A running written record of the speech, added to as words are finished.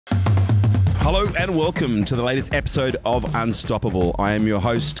Hello and welcome to the latest episode of Unstoppable. I am your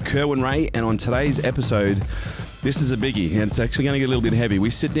host, Kerwin Ray, and on today's episode, this is a biggie, and it's actually going to get a little bit heavy.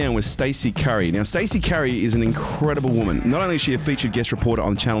 We sit down with Stacey Currie. Now, Stacey Currie is an incredible woman. Not only is she a featured guest reporter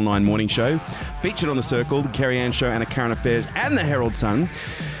on the Channel 9 Morning Show, featured on The Circle, The Kerry Ann Show, and A Current Affairs, and The Herald Sun,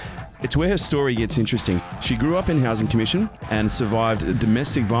 it's where her story gets interesting. She grew up in Housing Commission and survived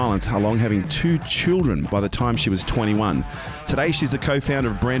domestic violence along having 2 children by the time she was 21. Today, she's the co-founder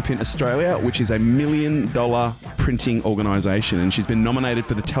of Brandprint Australia, which is a $1 million printing organisation, and she's been nominated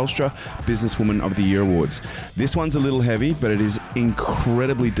for the Telstra Businesswoman of the Year Awards. This one's a little heavy, but it is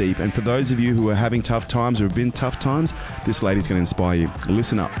incredibly deep, and for those of you who are having tough times or have been tough times, this lady's going to inspire you.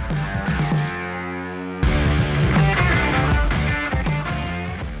 Listen up.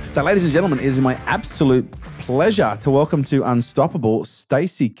 So, ladies and gentlemen, it is my absolute pleasure to welcome to Unstoppable,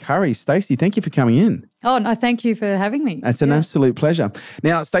 Stacey Currie. Stacey, thank you for coming in. Oh, no, thank you for having me. It's an absolute pleasure.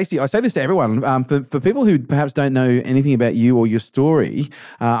 Now, Stacey, I say this to everyone. For people who perhaps don't know anything about you or your story,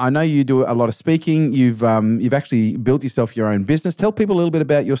 I know you do a lot of speaking. You've actually built yourself your own business. Tell people a little bit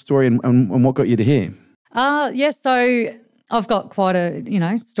about your story and what got you to here. Yes, so I've got quite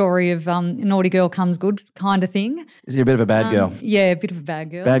a, story of naughty girl comes good kind of thing. Is he a bit of a bad girl? Yeah, a bit of a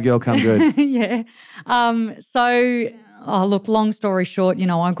bad girl. Bad girl come good. Yeah. Look, long story short,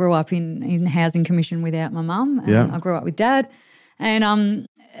 I grew up in Housing Commission without my mum. Yeah. I grew up with Dad, and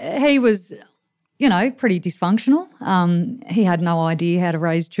he was, pretty dysfunctional. He had no idea how to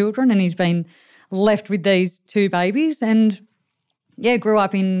raise children, and he's been left with these 2 babies. And, yeah, grew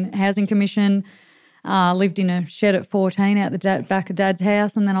up in Housing Commission. Lived in a shed at 14 out the back of Dad's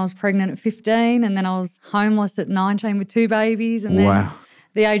house, and then I was pregnant at 15, and then I was homeless at 19 with 2 babies, and then at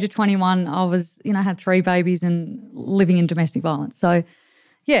the age of 21 I was, had 3 babies and living in domestic violence. So,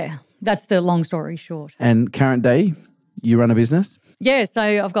 yeah, that's the long story short. And current day, you run a business? Yeah, so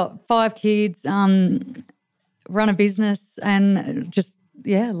I've got 5 kids, run a business, and just,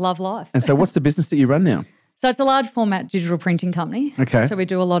 love life. And so what's the business that you run now? So it's a large format digital printing company. Okay. So we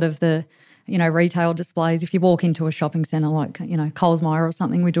do a lot of the retail displays. If you walk into a shopping centre like, Coles Myer or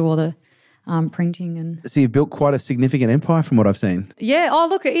something, we do all the printing. And so you've built quite a significant empire from what I've seen. Yeah. Oh,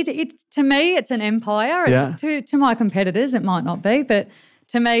 look, it to me, it's an empire. Yeah. To my competitors, it might not be, but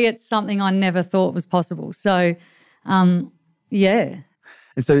to me, it's something I never thought was possible. So, yeah.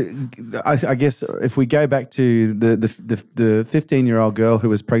 And so I guess if we go back to the 15-year-old girl who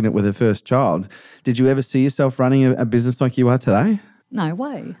was pregnant with her first child, did you ever see yourself running a business like you are today? No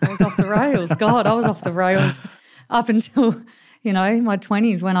way. I was off the rails. God, I was off the rails up until, my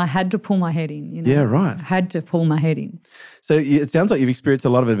 20s when I had to pull my head in. Yeah, right. I had to pull my head in. So it sounds like you've experienced a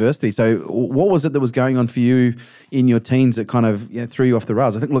lot of adversity. So what was it that was going on for you in your teens that kind of threw you off the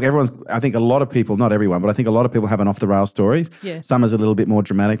rails? I think a lot of people, not everyone, but I think a lot of people have an off the rails story. Yeah. Some is a little bit more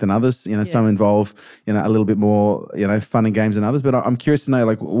dramatic than others. Some involve, a little bit more, fun and games than others. But I'm curious to know,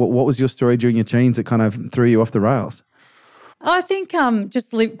 what was your story during your teens that kind of threw you off the rails? I think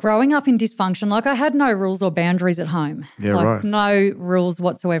growing up in dysfunction, I had no rules or boundaries at home. Yeah, right. No rules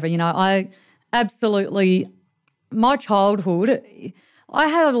whatsoever. I absolutely, my childhood, I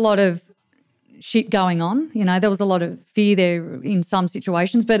had a lot of shit going on. There was a lot of fear there in some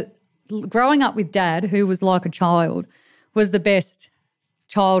situations, but growing up with Dad, who was like a child, was the best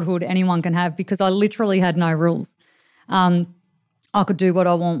childhood anyone can have because I literally had no rules. I could do what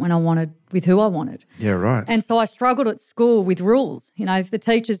I want when I wanted with who I wanted. Yeah, right. And so I struggled at school with rules. If the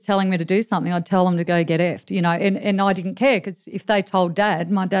teacher's telling me to do something, I'd tell them to go get effed, and I didn't care because if they told Dad,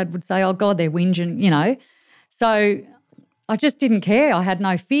 my dad would say, oh, God, they're whinging, So I just didn't care. I had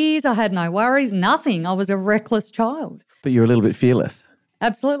no fears. I had no worries, nothing. I was a reckless child. But you're a little bit fearless.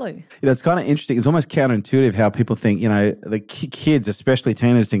 Absolutely. It's kind of interesting. It's almost counterintuitive how people think, the kids, especially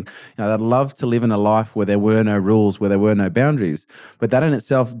teenagers, think, they'd love to live in a life where there were no rules, where there were no boundaries. But that in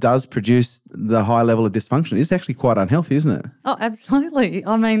itself does produce the high level of dysfunction. It's actually quite unhealthy, isn't it? Oh, absolutely.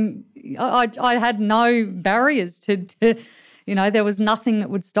 I mean, I had no barriers to there was nothing that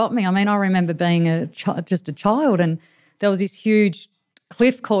would stop me. I mean, I remember being just a child, and there was this huge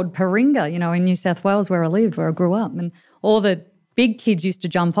cliff called Paringa, in New South Wales where I lived, where I grew up, and all the big kids used to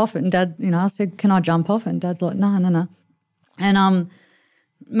jump off it, and Dad, I said, can I jump off it? And Dad's like, no. And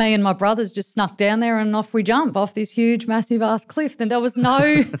me and my brothers just snuck down there and off we jump off this huge, massive ass cliff. And there was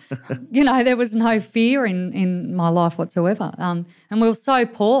no, there was no fear in my life whatsoever. And we were so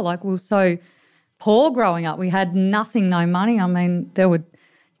poor, growing up. We had nothing, no money. I mean,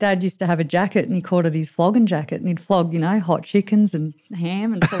 Dad used to have a jacket and he called it his flogging jacket, and he'd flog, hot chickens and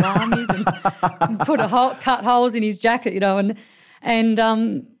ham and salamis and cut holes in his jacket, and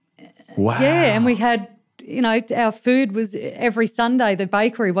wow. Yeah, and we had our food was every Sunday, the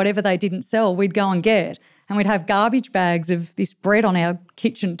bakery, whatever they didn't sell, we'd go and get. And we'd have garbage bags of this bread on our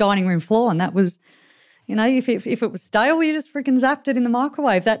kitchen dining room floor. And that was, if it was stale, you just freaking zapped it in the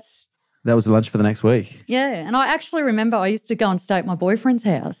microwave. That was the lunch for the next week. Yeah. And I actually remember I used to go and stay at my boyfriend's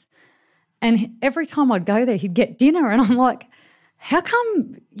house. And every time I'd go there, he'd get dinner. And I'm like, how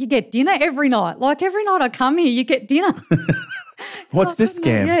come you get dinner every night? Like every night I come here, you get dinner. What's this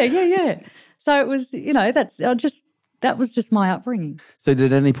scam? Yeah. So it was, that was just my upbringing. So at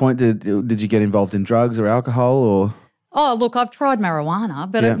any point did you get involved in drugs or alcohol or? Oh, look, I've tried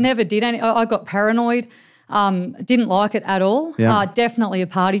marijuana, but it never did any. I got paranoid, didn't like it at all. Yeah. Definitely a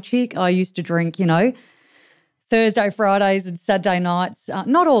party chick. I used to drink, Thursday, Fridays and Saturday nights,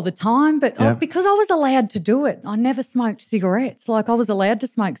 not all the time, but because I was allowed to do it. I never smoked cigarettes. Like I was allowed to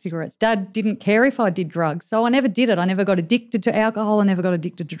smoke cigarettes. Dad didn't care if I did drugs, so I never did it. I never got addicted to alcohol. I never got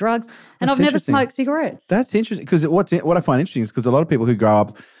addicted to drugs, and I've never smoked cigarettes. That's interesting because what I find interesting is because a lot of people who grow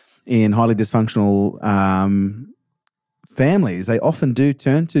up in highly dysfunctional families, they often do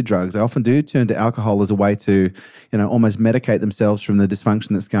turn to drugs. They often do turn to alcohol as a way to, almost medicate themselves from the dysfunction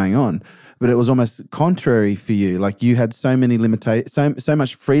that's going on. But it was almost contrary for you. Like you had so many so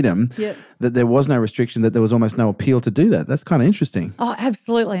much freedom that there was no restriction, that there was almost no appeal to do that. That's kind of interesting. Oh,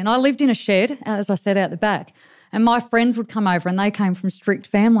 absolutely. And I lived in a shed, as I said, out the back. And my friends would come over and they came from strict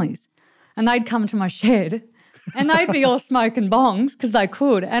families. And they'd come to my shed and they'd be all smoking bongs because they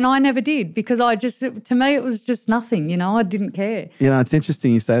could. And I never did because to me, it was just nothing, I didn't care. It's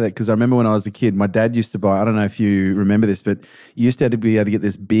interesting you say that because I remember when I was a kid, my dad used to buy, I don't know if you remember this, but you used to be able to get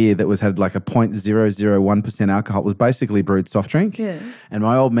this beer that had like a 0.001% alcohol. It was basically brewed soft drink. Yeah. And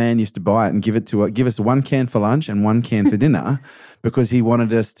my old man used to buy it and give us one can for lunch and one can for dinner because he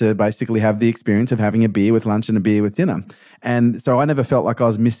wanted us to basically have the experience of having a beer with lunch and a beer with dinner. And so I never felt like I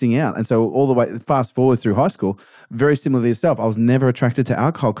was missing out. And so all the way, fast forward through high school, very similar to yourself, I was never attracted to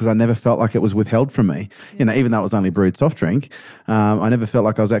alcohol because I never felt like it was withheld from me. Yeah. Even though it was only brewed soft drink, I never felt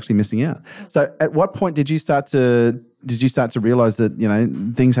like I was actually missing out. So at what point did you start to realize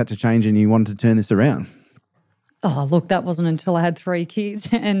that, things had to change and you wanted to turn this around? Oh, look, that wasn't until I had 3 kids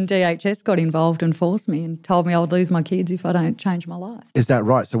and DHS got involved and forced me and told me I would lose my kids if I don't change my life. Is that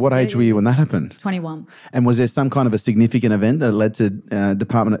right? So what age were you when that happened? 21. And was there some kind of a significant event that led to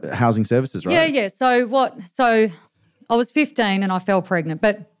Department of Housing Services, right? Yeah. So I was 15 and I fell pregnant.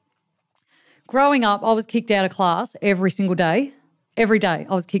 But growing up, I was kicked out of class every single day. Every day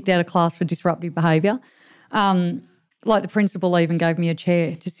I was kicked out of class for disruptive behaviour. Like the principal even gave me a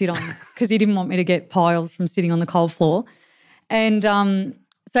chair to sit on because he didn't want me to get piles from sitting on the cold floor. And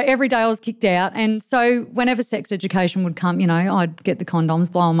so every day I was kicked out. And so whenever sex education would come, I'd get the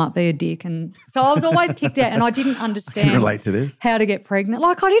condoms, blow them up, be a dick. And so I was always kicked out and I didn't understand I can relate to this. How to get pregnant.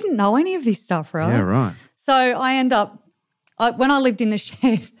 Like I didn't know any of this stuff, right? Yeah, right. So I end up, when I lived in the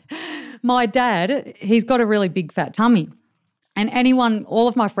shed, my dad, he's got a really big fat tummy. And all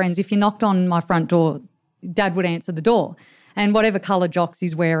of my friends, if you knocked on my front door, Dad would answer the door. And whatever colour jocks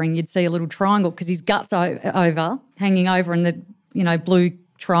he's wearing, you'd see a little triangle because his gut's hanging over and the, blue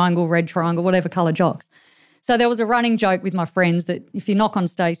triangle, red triangle, whatever colour jocks. So there was a running joke with my friends that if you knock on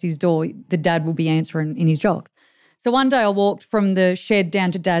Stacey's door, the dad will be answering in his jocks. So one day I walked from the shed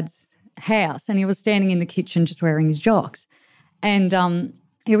down to Dad's house and he was standing in the kitchen just wearing his jocks. And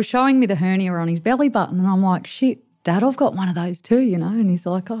he was showing me the hernia on his belly button and I'm like, shit, Dad, I've got one of those too, And he's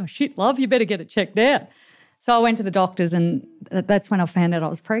like, oh, shit, love, you better get it checked out. So I went to the doctors and that's when I found out I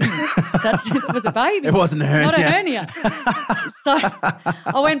was pregnant. It was a baby. It wasn't a hernia. Not a hernia. So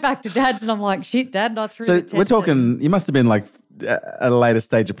I went back to Dad's and I'm like, shit, Dad, and I threw the test. So we're talking, you must have been like at a later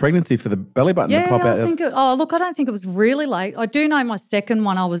stage of pregnancy for the belly button to pop out. I don't think it was really late. I do know my second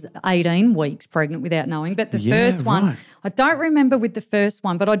one I was 18 weeks pregnant without knowing. But the first one, I don't remember with the first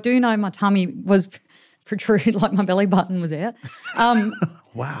one, but I do know my tummy was protruded, like my belly button was out.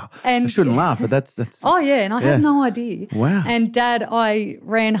 Wow. And I shouldn't laugh, but that's. Oh, yeah, and I had no idea. Wow. And Dad, I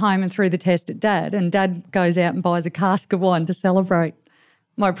ran home and threw the test at Dad, and Dad goes out and buys a cask of wine to celebrate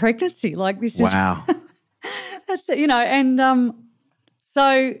my pregnancy. Like this is. Wow. That's and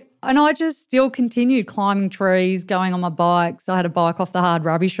so I just still continued climbing trees, going on my bikes. I had a bike off the hard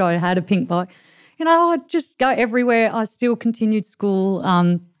rubbish. I had a pink bike. I'd just go everywhere. I still continued school,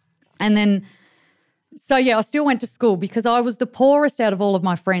 and then. So, I still went to school because I was the poorest out of all of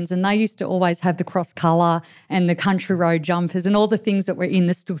my friends and they used to always have the cross colour and the country road jumpers and all the things that were in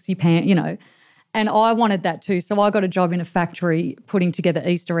the Stacey pant, And I wanted that too. So I got a job in a factory putting together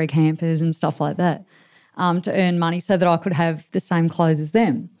Easter egg hampers and stuff like that to earn money so that I could have the same clothes as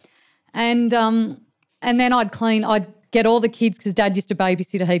them. And then I'd get all the kids, because Dad used to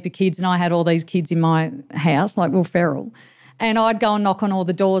babysit a heap of kids and I had all these kids in my house, like Will Ferrell. And I'd go and knock on all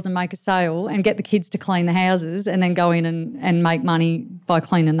the doors and make a sale and get the kids to clean the houses and then go in and make money by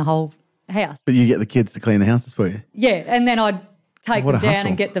cleaning the whole house. But you get the kids to clean the houses for you? Yeah, and then I'd take them down hustle.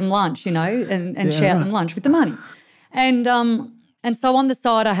 and get them lunch, and shout them lunch with the money. And so on the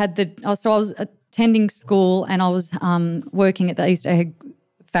side I was attending school and I was working at the Easter egg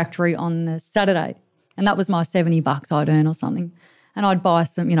factory on the Saturday, and that was my $70 I'd earn or something. And I'd buy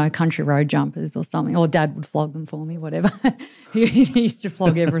some, country road jumpers or something, or Dad would flog them for me, whatever. he used to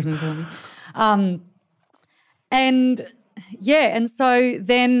flog everything for me. And so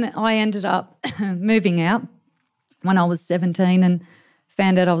then I ended up moving out when I was 17 and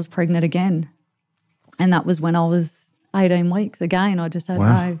found out I was pregnant again. And that was when I was 18 weeks. Again, I just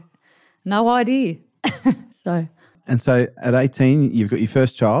had no idea. And so at 18, you've got your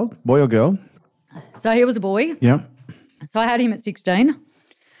first child, boy or girl? So he was a boy. Yeah. So I had him at 16,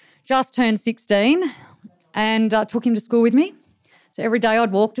 just turned 16, and took him to school with me. So every day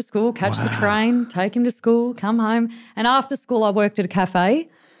I'd walk to school, catch the train, take him to school, come home. And after school I worked at a cafe.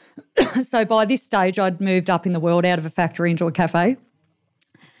 So by this stage I'd moved up in the world out of a factory into a cafe.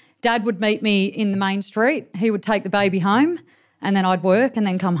 Dad would meet me in the main street. He would take the baby home and then I'd work and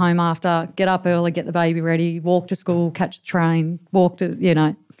then come home after, get up early, get the baby ready, walk to school, catch the train, walk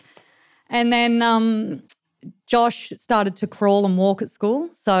to, And then Josh started to crawl and walk at school,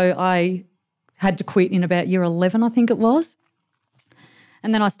 so I had to quit in about year 11, I think it was.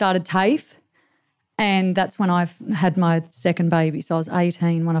 And then I started TAFE, and that's when I had my second baby. So I was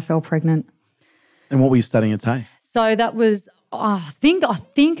 18 when I fell pregnant. And what were you studying at TAFE? So that was, I think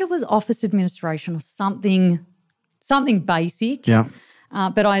it was office administration or something basic. Yeah.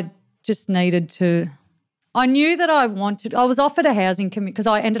 But I just needed to. I knew that I was offered a housing commitment because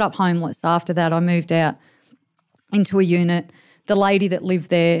I ended up homeless after that. I moved out into a unit. The lady that lived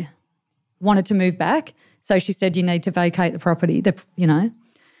there wanted to move back, so she said, you need to vacate the property,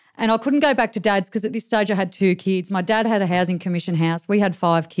 And I couldn't go back to Dad's because at this stage I had 2 kids. My dad had a housing commission house. We had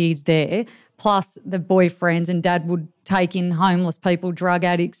 5 kids there, plus the boyfriends, and Dad would take in homeless people, drug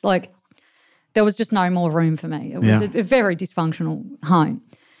addicts. Like, there was just no more room for me. It was a very dysfunctional home.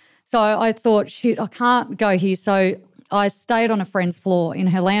 So I thought, shit, I can't go here. So I stayed on a friend's floor in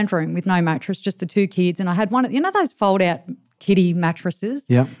her lounge room with no mattress, just the 2 kids. And I had one, those fold-out kiddie mattresses?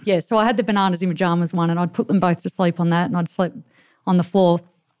 Yeah. Yeah, so I had the bananas in pyjamas one and I'd put them both to sleep on that and I'd sleep on the floor.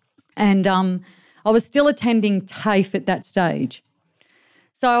 And I was still attending TAFE at that stage.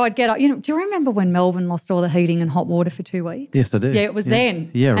 So I'd get up. Do you remember when Melbourne lost all the heating and hot water for 2 weeks? Yes, I do. Yeah, it was then.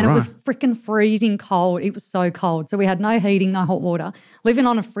 Yeah, and it was freaking freezing cold. It was so cold. So we had no heating, no hot water, living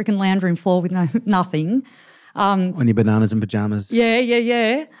on a freaking lounge room floor with nothing. On your bananas and pyjamas.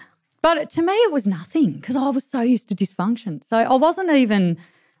 Yeah. But to me it was nothing because I was so used to dysfunction. So I wasn't even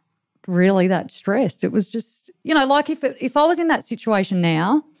really that stressed. It was just, like if I was in that situation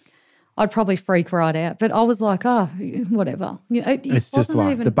now, I'd probably freak right out. But I was like, oh, whatever. It's just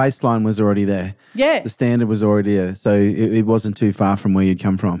like the baseline was already there. Yeah. The standard was already there. So it wasn't too far from where you'd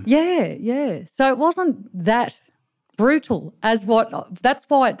come from. Yeah. So it wasn't that brutal that's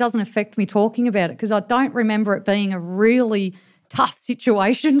why it doesn't affect me talking about it, because I don't remember it being a really tough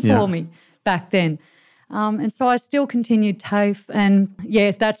situation for me back then. And so I still continued TAFE, and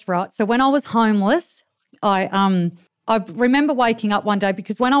yes, that's right. So when I was homeless, I remember waking up one day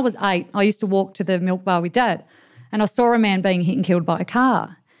because when I was 8, I used to walk to the milk bar with Dad and I saw a man being hit and killed by a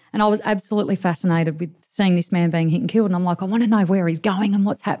car, and I was absolutely fascinated with seeing this man being hit and killed, and I'm like, I want to know where he's going and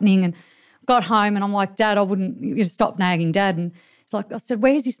what's happening. And got home and I'm like, Dad, I wouldn't stop nagging Dad. And it's like, I said,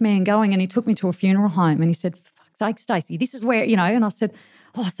 where's this man going? And he took me to a funeral home and he said, for fuck's sake, Stacey, this is where, and I said,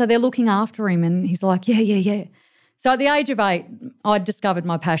 oh, so they're looking after him. And he's like, yeah. So at the age of 8, I discovered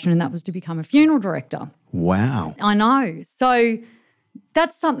my passion, and that was to become a funeral director. Wow. I know. So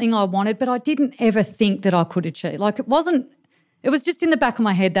that's something I wanted, but I didn't ever think that I could achieve. Like it was just in the back of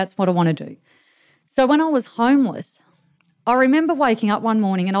my head, that's what I want to do. So when I was homeless, I remember waking up one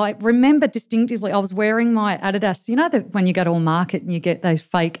morning and I remember distinctively I was wearing my Adidas, that when you go to a market and you get those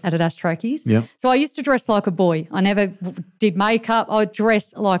fake Adidas trackies? Yeah. So I used to dress like a boy. I never did makeup. I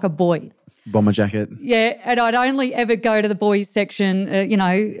dressed like a boy. Bomber jacket. Yeah, and I'd only ever go to the boys section,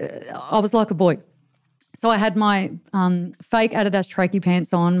 I was like a boy. So I had my fake Adidas trackie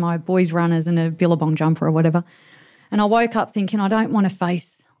pants on, my boys runners and a Billabong jumper or whatever. And I woke up thinking I don't want to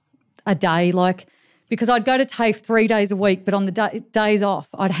face a day because I'd go to TAFE 3 days a week, but on the days off,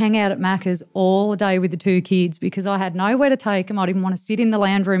 I'd hang out at Macca's all day with the 2 kids because I had nowhere to take them. I didn't want to sit in the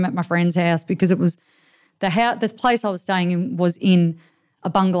lounge room at my friend's house because it was the place I was staying in was in a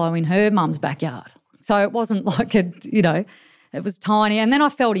bungalow in her mum's backyard. So it wasn't like it was tiny. And then I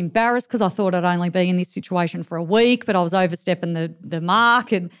felt embarrassed because I thought I'd only be in this situation for a week, but I was overstepping the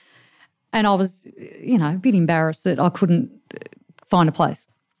mark and I was, a bit embarrassed that I couldn't find a place.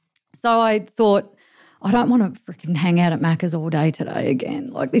 So I thought, I don't want to freaking hang out at Macca's all day today again.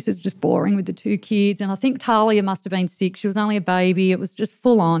 Like, this is just boring with the 2 kids. And I think Talia must have been 6. She was only a baby. It was just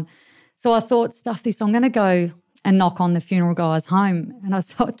full on. So I thought, stuff this, I'm going to go and knock on the funeral guy's home. And I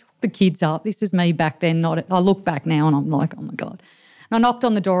took the kids up. This is me back then. I look back now and I'm like, oh, my God. And I knocked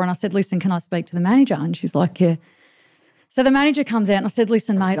on the door and I said, listen, can I speak to the manager? And she's like, yeah. So the manager comes out and I said,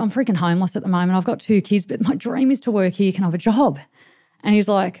 listen, mate, I'm freaking homeless at the moment. I've got 2 kids, but my dream is to work here. Can I have a job? And he's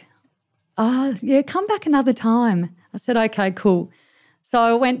like, yeah, come back another time. I said, okay, cool. So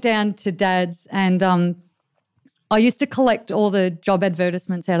I went down to Dad's and I used to collect all the job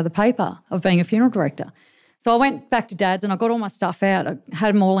advertisements out of the paper of being a funeral director. So I went back to Dad's and I got all my stuff out. I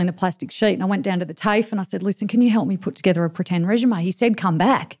had them all in a plastic sheet and I went down to the TAFE and I said, listen, can you help me put together a pretend resume? He said, come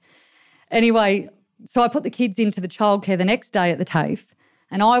back. Anyway, so I put the kids into the childcare the next day at the TAFE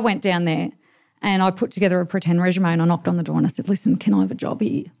and I went down there and I put together a pretend resume and I knocked on the door and I said, listen, can I have a job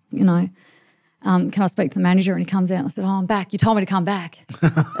here? Can I speak to the manager? And he comes out and I said, oh, I'm back. You told me to come back.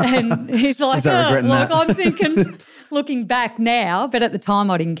 And he's like, I'm thinking, looking back now, but at the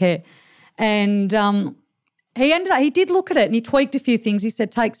time I didn't care. And he did look at it and he tweaked a few things. He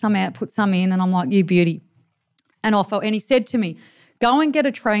said, take some out, put some in. And I'm like, you beauty. And he said to me, go and get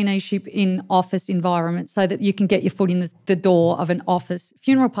a traineeship in office environment so that you can get your foot in the door of an office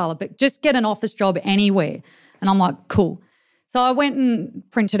funeral parlour, but just get an office job anywhere. And I'm like, cool. So I went and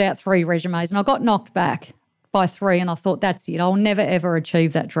printed out 3 resumes and I got knocked back by 3 and I thought, that's it. I'll never, ever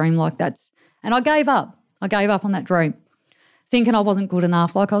achieve that dream like that's – and I gave up. I gave up on that dream, thinking I wasn't good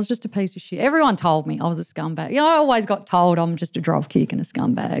enough, like I was just a piece of shit. Everyone told me I was a scumbag. I always got told I'm just a dropkick and a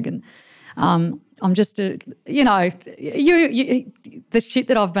scumbag and I'm just the shit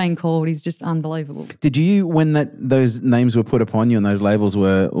that I've been called is just unbelievable. Did you, when those names were put upon you and those labels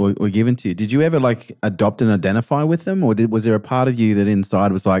were given to you, did you ever like adopt and identify with them, or was there a part of you that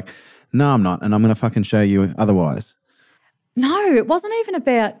inside was like, no, I'm not, and I'm going to fucking show you otherwise? No, it wasn't even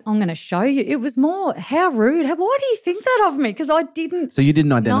about I'm going to show you. It was more, how rude. Why do you think that of me? Because I didn't. So you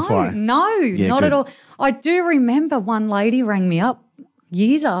didn't identify? No, yeah, not at all. I do remember one lady rang me up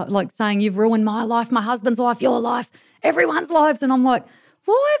years ago, like saying, you've ruined my life, my husband's life, your life, everyone's lives. And I'm like,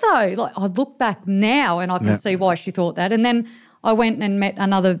 why though? Like, I look back now and I can see why she thought that. And then I went and met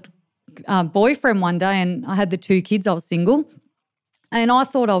another boyfriend one day and I had the 2 kids. I was single and I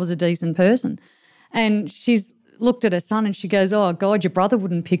thought I was a decent person. And she's looked at her son and she goes, oh, God, your brother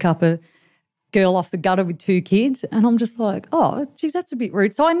wouldn't pick up a girl off the gutter with 2 kids. And I'm just like, oh, geez, that's a bit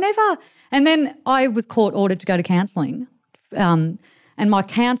rude. So and then I was court ordered to go to counselling. And my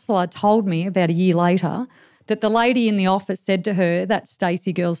counsellor told me about a year later that the lady in the office said to her, that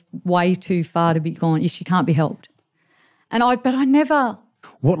Stacey girl's way too far to be gone. She can't be helped. But I never.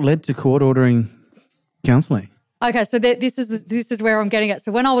 What led to court ordering counselling? Okay, so this is where I'm getting at.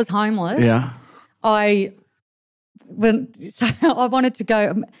 So when I was homeless, I wanted to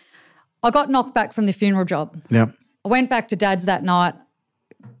go. I got knocked back from the funeral job. Yeah. I went back to Dad's that night,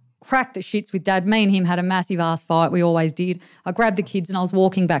 cracked the shits with Dad. Me and him had a massive ass fight. We always did. I grabbed the kids and I was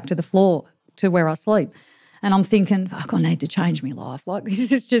walking back to the floor to where I sleep. And I'm thinking, fuck, I need to change my life. Like,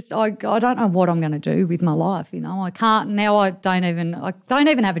 this is just, I don't know what I'm going to do with my life, I can't, now I don't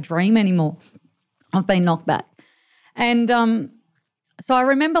even have a dream anymore. I've been knocked back. And so I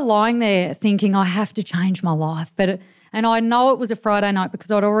remember lying there thinking I have to change my life. And I know it was a Friday night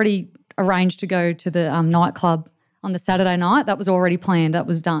because I'd already arranged to go to the nightclub on the Saturday night. That was already planned. That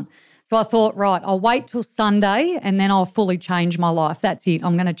was done. So I thought, right, I'll wait till Sunday and then I'll fully change my life. That's it.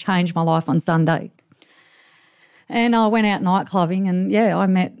 I'm going to change my life on Sunday. And I went out night clubbing and, I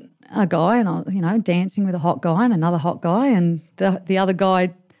met a guy and I was, dancing with a hot guy and another hot guy, and the other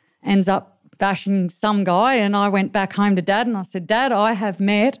guy ends up bashing some guy, and I went back home to Dad and I said, Dad, I have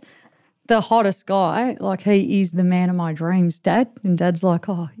met the hottest guy. Like, he is the man of my dreams, Dad. And Dad's like,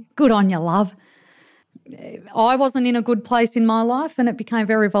 oh, good on you, love. I wasn't in a good place in my life and it became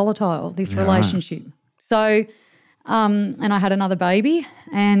very volatile, this relationship. Right. So, and I had another baby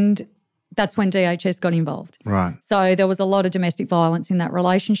and that's when DHS got involved. Right. So there was a lot of domestic violence in that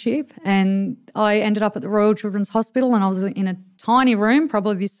relationship, and I ended up at the Royal Children's Hospital and I was in a tiny room,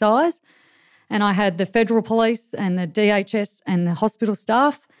 probably this size, and I had the federal police and the DHS and the hospital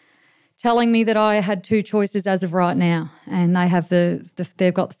staff telling me that I had 2 choices as of right now, and they have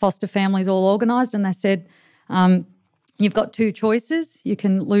they've got the foster families all organised, and they said, you've got 2 choices. You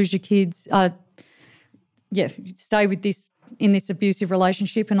can lose your kids, stay with in this abusive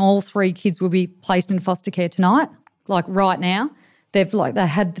relationship, and all 3 kids will be placed in foster care tonight, like right now. They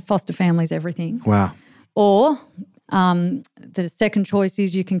had the foster families, everything. Wow. Or the second choice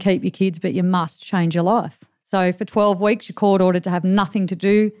is you can keep your kids, but you must change your life. So for 12 weeks, you're court ordered to have nothing to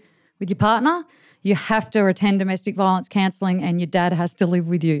do with your partner. You have to attend domestic violence counselling, and your dad has to live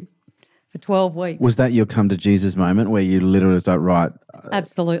with you for 12 weeks. Was that your come to Jesus moment where you literally was like, right?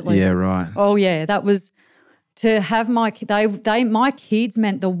 Absolutely. Yeah, right. Oh, yeah. That was to have my kids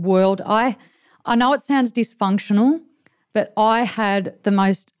meant the world. I know it sounds dysfunctional, but I had the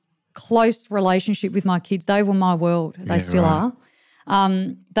most close relationship with my kids. They were my world. They still are.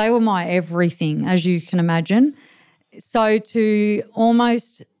 They were my everything, as you can imagine. So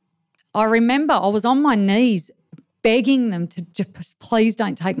I remember I was on my knees begging them to just please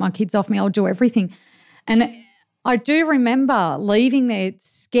don't take my kids off me. I'll do everything. And I do remember leaving there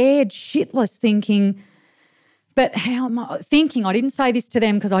scared shitless thinking, but how am I thinking? I didn't say this to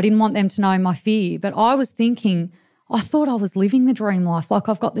them because I didn't want them to know my fear, but I was thinking, I thought I was living the dream life. Like,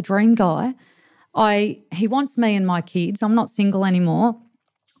 I've got the dream guy. He wants me and my kids. I'm not single anymore.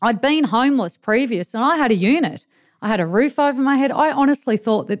 I'd been homeless previous and I had a unit. I had a roof over my head. I honestly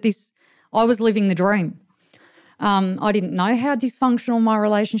thought that I was living the dream. I didn't know how dysfunctional my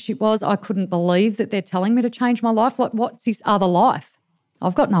relationship was. I couldn't believe that they're telling me to change my life. Like, what's this other life?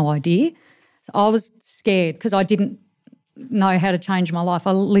 I've got no idea. So I was scared because I didn't know how to change my life.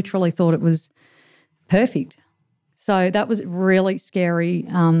 I literally thought it was perfect. So that was really scary.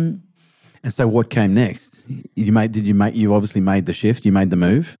 And so what came next? You obviously made the shift, you made the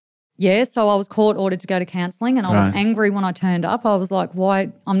move? Yeah, so I was court ordered to go to counselling, and I was angry when I turned up. I was like,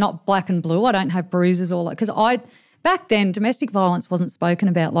 why? I'm not black and blue. I don't have bruises or because back then domestic violence wasn't spoken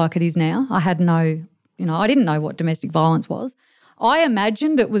about like it is now. I had I didn't know what domestic violence was. I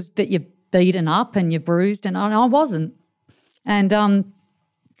imagined it was that you're beaten up and you're bruised, and I wasn't. And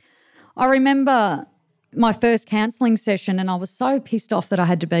I remember my first counselling session, and I was so pissed off that I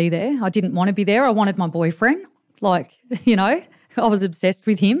had to be there. I didn't want to be there. I wanted my boyfriend. I was obsessed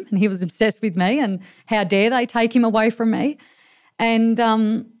with him and he was obsessed with me, and how dare they take him away from me. And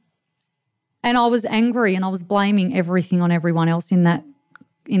I was angry and I was blaming everything on everyone else in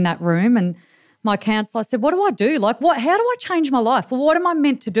that room. And my counsellor said, what do I do? Like, how do I change my life? Well, what am I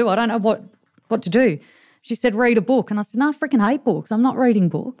meant to do? I don't know what to do. She said, read a book. And I said, no, I freaking hate books. I'm not reading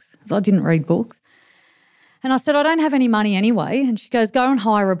books. So I didn't read books. And I said, I don't have any money anyway. And she goes, go and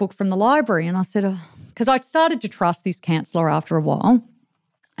hire a book from the library. And I said, because I started to trust this counsellor after a while.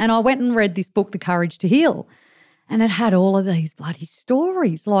 And I went and read this book, The Courage to Heal. And it had all of these bloody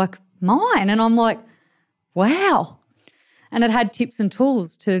stories like mine. And I'm like, wow. And it had tips and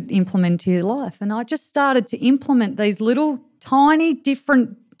tools to implement to your life. And I just started to implement these little tiny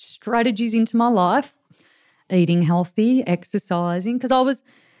different strategies into my life, eating healthy, exercising, because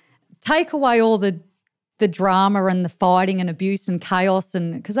take away all the drama and the fighting and abuse and chaos,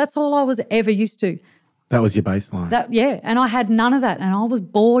 and because that's all I was ever used to. That was your baseline. And I had none of that, and I was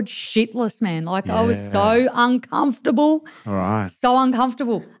bored shitless, man. Like, I was so uncomfortable. All right. So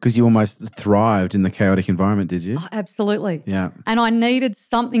uncomfortable. Because you almost thrived in the chaotic environment, did you? Oh, absolutely. Yeah. And I needed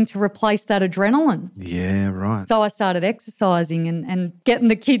something to replace that adrenaline. Yeah, right. So I started exercising and getting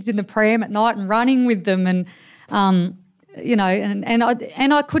the kids in the pram at night and running with them, and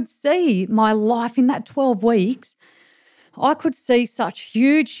and I could see my life in that 12 weeks. I could see such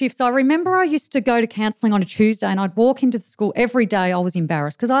huge shifts. I remember I used to go to counselling on a Tuesday, and I'd walk into the school every day. I was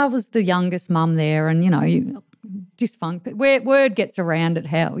embarrassed because I was the youngest mum there, and, dysfunction. Word gets around at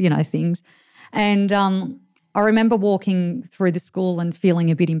how, things. And I remember walking through the school and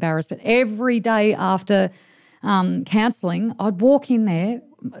feeling a bit embarrassed. But every day after counselling, I'd walk in there.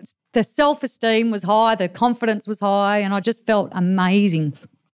 The self-esteem was high, the confidence was high, and I just felt amazing.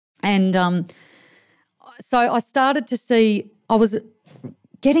 And so I started to see I was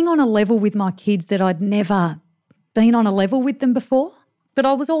getting on a level with my kids that I'd never been on a level with them before, but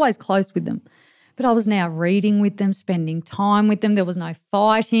I was always close with them. But I was now reading with them, spending time with them. There was no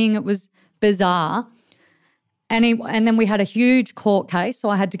fighting. It was bizarre. And then we had a huge court case, so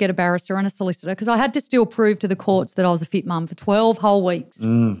I had to get a barrister and a solicitor because I had to still prove to the courts that I was a fit mum for 12 whole weeks.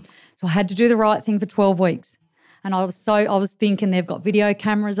 So I had to do the right thing for 12 weeks. And I was thinking they've got video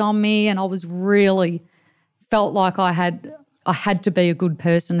cameras on me, and I was really felt like I had to be a good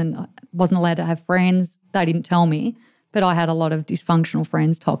person, and I wasn't allowed to have friends. They didn't tell me, but I had a lot of dysfunctional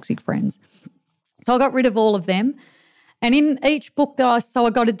friends, toxic friends. So I got rid of all of them. And in each book I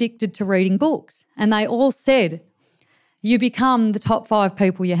got addicted to reading books, and they all said, you become the top 5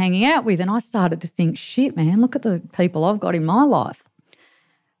 people you're hanging out with. And I started to think, shit, man, look at the people I've got in my life.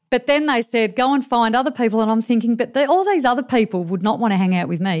 But then they said, go and find other people. And I'm thinking, but all these other people would not want to hang out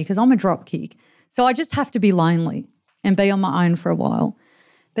with me because I'm a dropkick. So I just have to be lonely and be on my own for a while.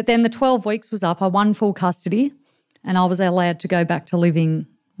 But then the 12 weeks was up. I won full custody and I was allowed to go back to living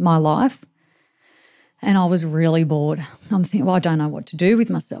my life. And I was really bored. I'm thinking, well, I don't know what to do with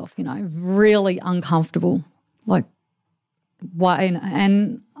myself, really uncomfortable. Like, why?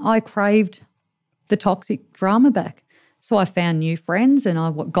 And I craved the toxic drama back. So I found new friends and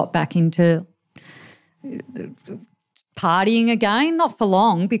I got back into partying again, not for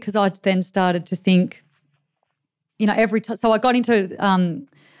long because I then started to think, every time. So I got into,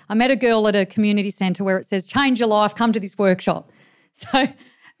 I met a girl at a community centre where it says, change your life, come to this workshop. So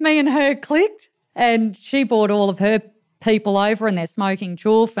me and her clicked and she brought all of her people over and they're smoking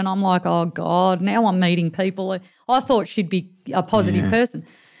choof and I'm like, oh God, now I'm meeting people. I thought she'd be a positive person.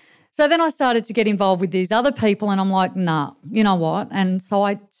 So then I started to get involved with these other people and I'm like, nah, you know what? And so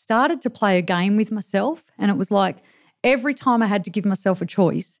I started to play a game with myself and it was like every time I had to give myself a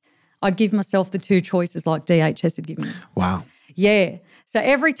choice, I'd give myself the two choices like DHS had given me. Wow. Yeah. So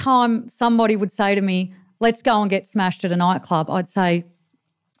every time somebody would say to me, let's go and get smashed at a nightclub, I'd say,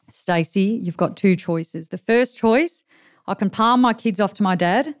 Stacey, you've got two choices. The first choice, I can palm my kids off to my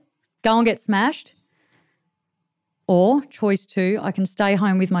dad, go and get smashed. Or choice two, I can stay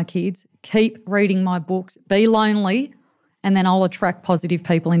home with my kids, keep reading my books, be lonely, and then I'll attract positive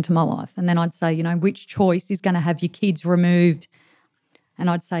people into my life. And then I'd say, which choice is going to have your kids removed? And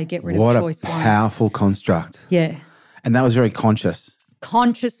I'd say get rid of choice one. What a powerful construct. Yeah. And that was very conscious.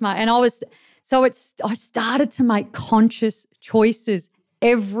 Conscious, mate. And I started to make conscious choices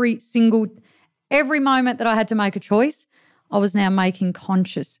every moment that I had to make a choice, I was now making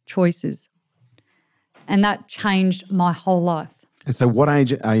conscious choices. And that changed my whole life. And so what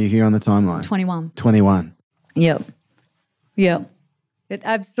age are you here on the timeline? 21. 21. Yep. It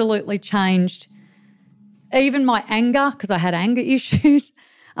absolutely changed even my anger, because I had anger issues.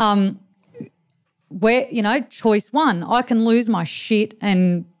 Choice one, I can lose my shit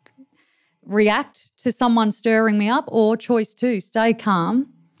and react to someone stirring me up, or choice two, stay calm,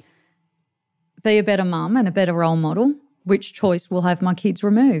 be a better mum and a better role model. Which choice will have my kids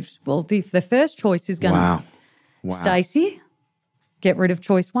removed? Well, the first choice is going to, Stacey, get rid of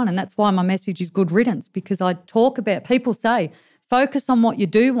choice one. And that's why my message is good riddance, because I talk about, people say, focus on what you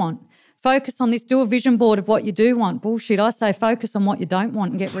do want. Focus on this, do a vision board of what you do want. Bullshit. I say focus on what you don't want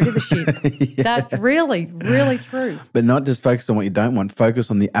and get rid of the shit. Yeah. That's really, really true. But not just focus on what you don't want,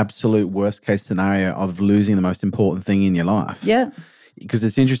 focus on the absolute worst case scenario of losing the most important thing in your life. Yeah. Because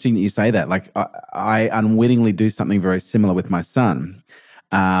it's interesting that you say that. Like I unwittingly do something very similar with my son.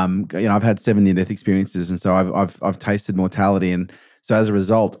 I've had 7 near-death experiences, and so I've tasted mortality, and so as a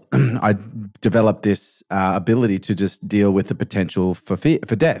result, I developed this ability to just deal with the potential for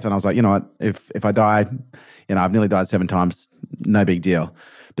death. And I was like, you know what, if I die, I've nearly died 7 times, no big deal.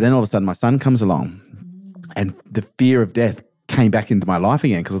 But then all of a sudden, my son comes along, and the fear of death came back into my life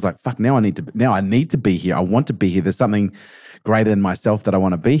again, because I was like, fuck, now I need to be here. I want to be here. There's something greater than myself that I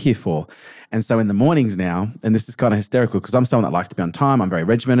want to be here for. And so in the mornings now, and this is kind of hysterical because I'm someone that likes to be on time. I'm very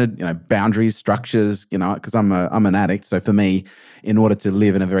regimented, boundaries, structures, because I'm an addict. So for me, in order to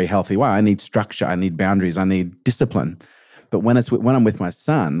live in a very healthy way, I need structure, I need boundaries, I need discipline. But when I'm with my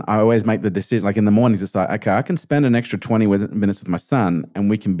son, I always make the decision, like in the mornings, it's like, okay, I can spend an extra 20 minutes with my son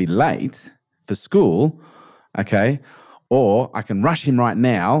and we can be late for school, okay? Or I can rush him right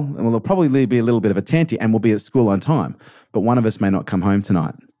now and there'll probably be a little bit of a tanty and we'll be at school on time. But one of us may not come home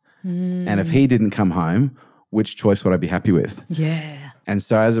tonight. And if he didn't come home, which choice would I be happy with? Yeah. And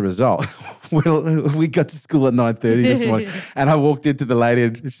so as a result, we got to school at 9:30 this morning, and I walked into the lady,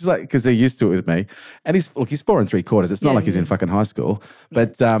 and she's like, because they're used to it with me, and he's 4 3/4. It's not like he's in fucking high school,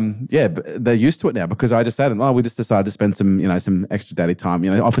 but but they're used to it now because I just said to them, we just decided to spend some extra daddy time.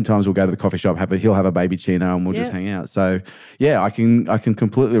 Oftentimes we'll go to the coffee shop, he'll have a baby chino, and we'll just hang out. So I can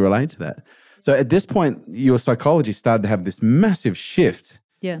completely relate to that. So at this point, your psychology started to have this massive shift.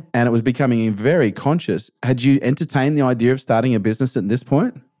 Yeah. And it was becoming very conscious. Had you entertained the idea of starting a business at this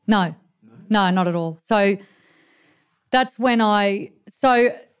point? No, not at all. So that's when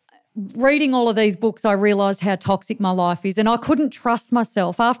reading all of these books, I realised how toxic my life is, and I couldn't trust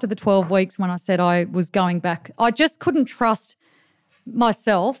myself after the 12 weeks when I said I was going back. I just couldn't trust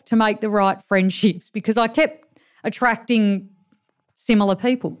myself to make the right friendships because I kept attracting similar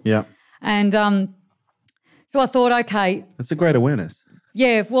people. Yeah. And so I thought, okay. That's a great awareness.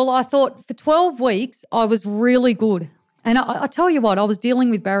 Yeah, well, I thought for 12 weeks I was really good. And I tell you what, I was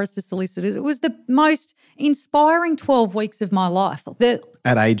dealing with barrister solicitors. It was the most inspiring 12 weeks of my life.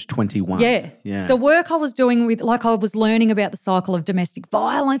 At age 21. Yeah. The work I was doing with, like I was learning about the cycle of domestic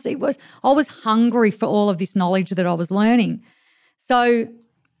violence. I was hungry for all of this knowledge that I was learning. So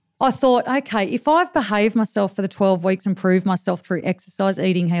I thought, okay, if I've behaved myself for the 12 weeks and proved myself through exercise,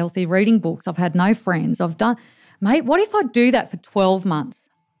 eating healthy, reading books, I've had no friends, mate, what if I do that for 12 months?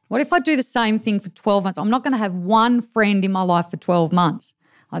 What if I do the same thing for 12 months? I'm not going to have one friend in my life for 12 months.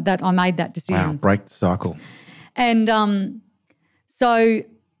 I made that decision. Wow, break the cycle. And so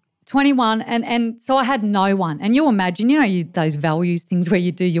 21 and so I had no one. And you imagine, those values things where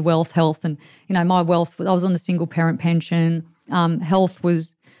you do your wealth, health and, my wealth, I was on a single parent pension. Health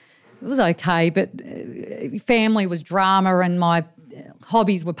was okay, but family was drama and my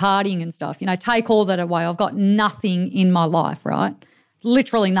hobbies were partying and stuff. Take all that away. I've got nothing in my life, right?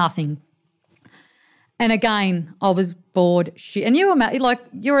 Literally nothing. And again, I was bored shit. And you're an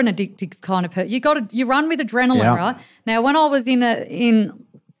addictive kind of person. You run with adrenaline, right? Now, when I was in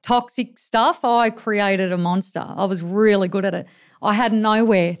toxic stuff, I created a monster. I was really good at it. I had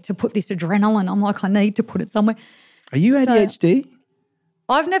nowhere to put this adrenaline. I'm like, I need to put it somewhere. Are you ADHD?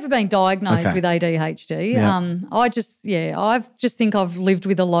 I've never been diagnosed with ADHD. Yeah. I just think I've lived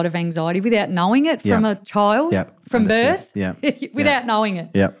with a lot of anxiety without knowing it from a child, from birth, without knowing it.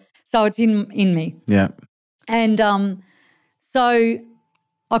 Yeah. So it's in me. Yeah. And so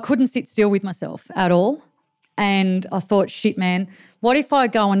I couldn't sit still with myself at all. And I thought, shit, man, what if I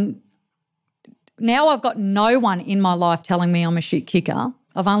go and now I've got no one in my life telling me I'm a shit kicker.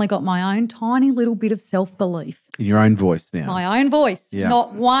 I've only got my own tiny little bit of self-belief. In your own voice now. My own voice,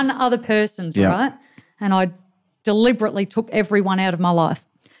 not one other person's, right? And I deliberately took everyone out of my life.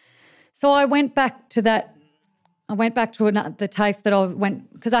 So I went back to that. I went back to the TAFE that I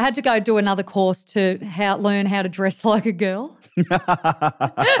went because I had to go do another course to learn how to dress like a girl.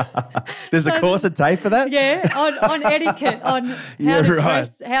 There's a course at TAFE for that? Yeah, on etiquette, on how to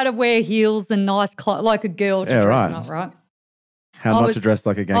dress, how to wear heels and nice clothes like a girl to dress up, right? How not to dress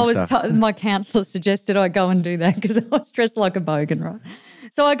like a gangster. My counsellor suggested I go and do that because I was dressed like a bogan, right?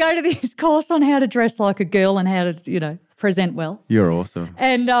 So I go to this course on how to dress like a girl and how to, present well. You're awesome.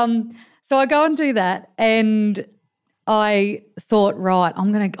 And so I go and do that and I thought, right,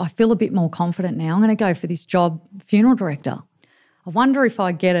 I feel a bit more confident now. I'm going to go for this job, funeral director. I wonder if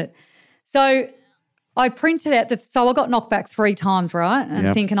I get it. So I printed out so I got knocked back 3 times, right?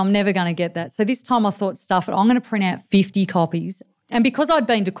 And thinking I'm never going to get that. So this time I thought, stuff it, I'm going to print out 50 copies. And because I'd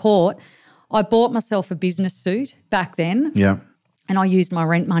been to court, I bought myself a business suit back then. Yeah. And I used my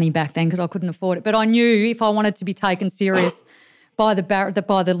rent money back then because I couldn't afford it. But I knew if I wanted to be taken serious by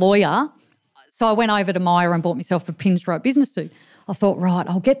the lawyer, so I went over to Myer and bought myself a pinstripe business suit. I thought, right,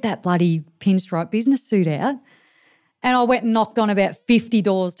 I'll get that bloody pinstripe business suit out. And I went and knocked on about 50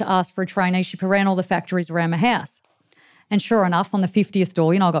 doors to ask for a traineeship around all the factories around my house. And sure enough, on the 50th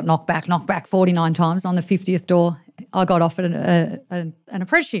door, I got knocked back 49 times. On the 50th door, I got offered an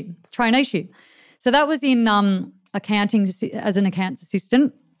apprenticeship, traineeship. So that was in accounting as an accounts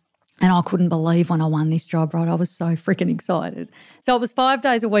assistant. And I couldn't believe when I won this job, right? I was so freaking excited. So it was 5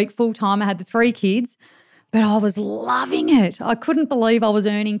 days a week, full-time. I had the 3 kids, but I was loving it. I couldn't believe I was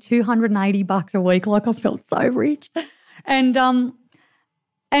earning $280 a week. Like I felt so rich. And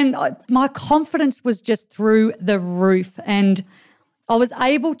my confidence was just through the roof. And I was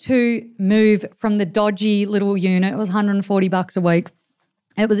able to move from the dodgy little unit. It was $140 a week.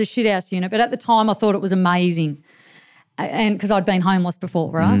 It was a shit-house unit. But at the time I thought it was amazing and because I'd been homeless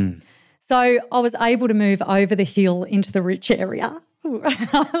before, right? Mm. So I was able to move over the hill into the rich area. And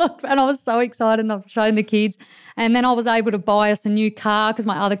I was so excited and I've shown the kids. And then I was able to buy us a new car because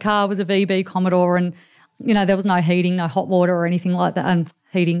my other car was a VB Commodore and, there was no heating, no hot water or anything like that. And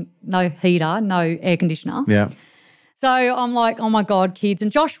no heater, no air conditioner. Yeah. So I'm like, oh, my God, kids.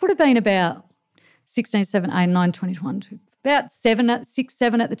 And Josh would have been about 16, 17, 18, 19, 20, 21, about 6,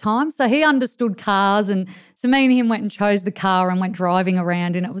 7 at the time. So he understood cars. And so me and him went and chose the car and went driving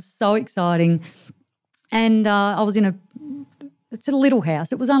around and it was so exciting. And I was it's a little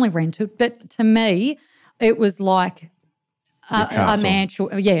house. It was only rented. But to me, it was like a mansion.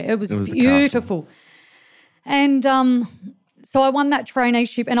 Yeah, it was beautiful. And so I won that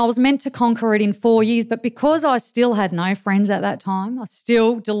traineeship and I was meant to conquer it in 4 years, but because I still had no friends at that time, I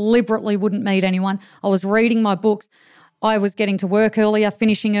still deliberately wouldn't meet anyone. I was reading my books. I was getting to work earlier,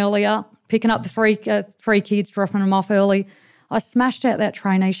 finishing earlier, picking up the 3 kids, dropping them off early. I smashed out that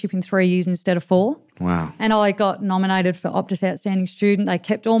traineeship in 3 years instead of 4. Wow. And I got nominated for Optus Outstanding Student. They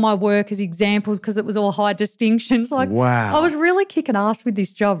kept all my work as examples because it was all high distinctions. Wow. I was really kicking ass with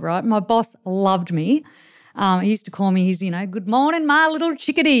this job, right? My boss loved me. He used to call me his, good morning, my little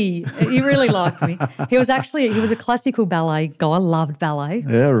chickadee. He really liked me. He was a classical ballet guy, loved ballet.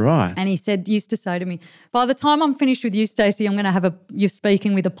 Yeah, right. And he used to say to me, by the time I'm finished with you, Stacey, I'm going to you're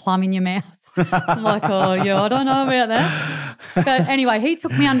speaking with a plum in your mouth. I'm like, oh, yeah, I don't know about that. But anyway, he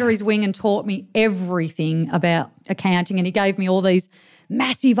took me under his wing and taught me everything about accounting, and he gave me all these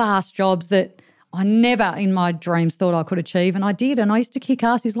massive ass jobs that I never in my dreams thought I could achieve, and I did, and I used to kick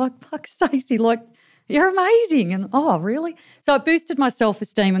ass. He's like, fuck, Stacey, like, you're amazing. And, oh, really? So it boosted my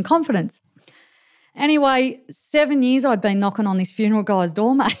self-esteem and confidence. Anyway, 7 years I'd been knocking on this funeral guy's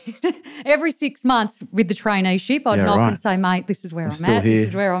door, mate. Every 6 months with the traineeship, I'd knock and say, mate, this is where I'm at. Here. This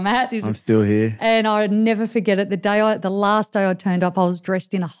is where I'm at. I'm still here. And I'd never forget it. The last day I turned up, I was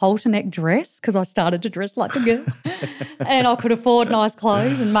dressed in a halter neck dress because I started to dress like a girl. And I could afford nice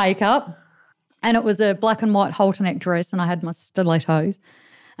clothes and makeup. And it was a black and white halter neck dress, and I had my stilettos.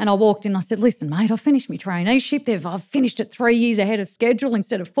 And I walked in and I said, listen, mate, I finished my traineeship. I've finished it 3 years ahead of schedule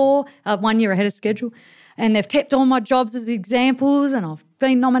instead of 4, 1 year ahead of schedule. And they've kept all my jobs as examples, and I've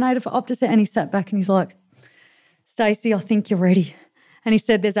been nominated for Optus. And he sat back and he's like, Stacey, I think you're ready. And he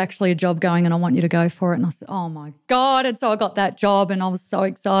said, there's actually a job going and I want you to go for it. And I said, oh, my God. And so I got that job and I was so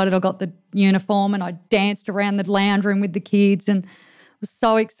excited. I got the uniform and I danced around the lounge room with the kids and was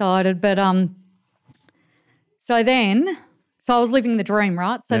so excited. But So I was living the dream,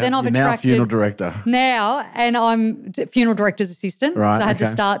 right? So then I've attracted— now funeral director. Now, and I'm funeral director's assistant. Right, so I had to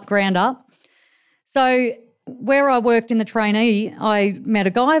start ground up. So where I worked in the trainee, I met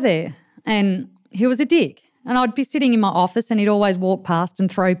a guy there and he was a dick. And I'd be sitting in my office and he'd always walk past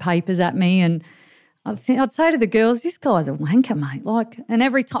and throw papers at me, and I'd say to the girls, this guy's a wanker, mate. Like, and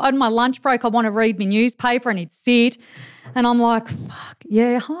every time on my lunch break, I want to read my newspaper and he'd sit and I'm like, fuck,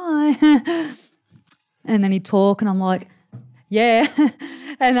 yeah, hi. And then he'd talk and I'm like, yeah.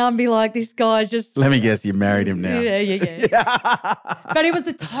 And I'd be like, this guy's just— Let me guess, you married him now. Yeah. But it was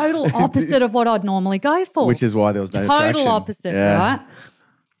the total opposite of what I'd normally go for. Which is why there was no attraction. Total opposite, right?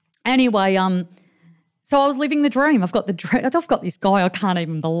 Anyway, so I was living the dream. I've got this guy I can't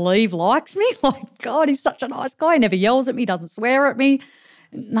even believe likes me. Like, God, he's such a nice guy. He never yells at me, doesn't swear at me.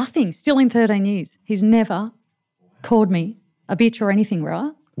 Nothing. Still in 13 years. He's never called me a bitch or anything,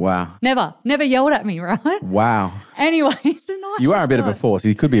 right? Wow. Never yelled at me, right? Wow. Anyway, he's the nicest You are a bit guy. of a force.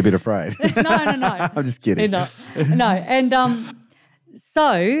 He could be a bit afraid. No. I'm just kidding. No. And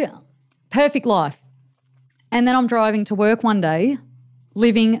so perfect life. And then I'm driving to work one day,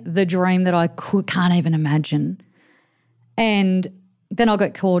 living the dream that I can't even imagine. And then I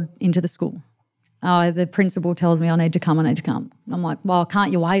got called into the school. The principal tells me I need to come. I'm like, well,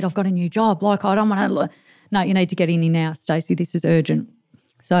 can't you wait? I've got a new job. Like, I don't want to. No, you need to get in here now, Stacey. This is urgent.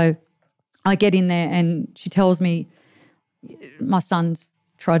 So I get in there and she tells me my son's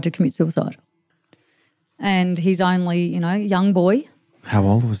tried to commit suicide. And he's only, young boy. How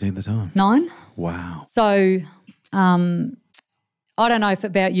old was he at the time? 9. Wow. So I don't know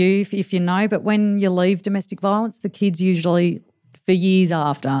about you, if you know, but when you leave domestic violence, the kids usually, for years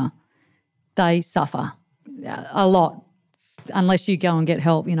after, they suffer a lot unless you go and get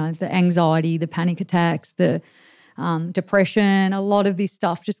help, the anxiety, the panic attacks, the depression, a lot of this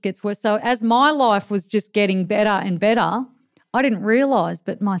stuff just gets worse. So as my life was just getting better and better, I didn't realise,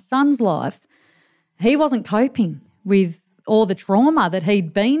 but my son's life, he wasn't coping with all the trauma that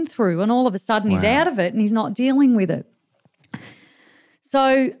he'd been through, and all of a sudden he's out of it and he's not dealing with it.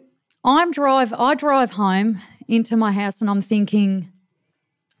 So I drive home into my house and I'm thinking,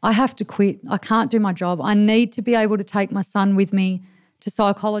 I have to quit. I can't do my job. I need to be able to take my son with me to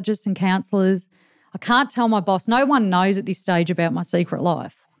psychologists and counsellors. I can't tell my boss. No one knows at this stage about my secret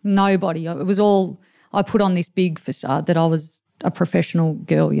life. Nobody. It was all, I put on this big facade that I was a professional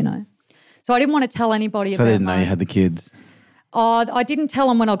girl, So I didn't want to tell anybody about So they didn't know you had the kids? I didn't tell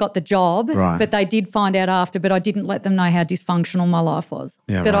them when I got the job, right. But they did find out after, but I didn't let them know how dysfunctional my life was,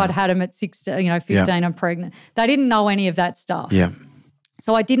 that I'd had them at 16, 15, I'm pregnant. They didn't know any of that stuff. Yeah.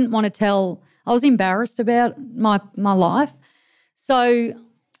 So I didn't want to tell. I was embarrassed about my life. So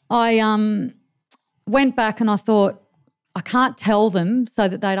I went back and I thought, I can't tell them so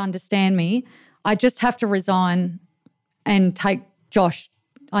that they'd understand me. I just have to resign and take Josh.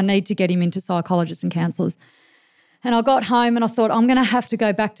 I need to get him into psychologists and counsellors. And I got home and I thought, I'm going to have to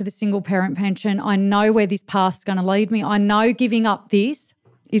go back to the single parent pension. I know where this path's going to lead me. I know giving up this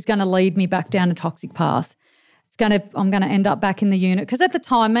is going to lead me back down a toxic path. I'm going to end up back in the unit. Because at the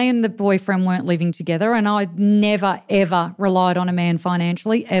time, me and the boyfriend weren't living together and I never, ever relied on a man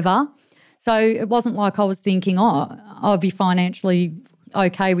financially, ever. So it wasn't like I was thinking, I'll be financially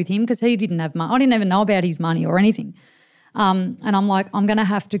okay with him because he didn't have money. I didn't even know about his money or anything. And I'm like, I'm going to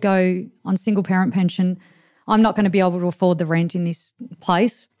have to go on single parent pension. I'm not going to be able to afford the rent in this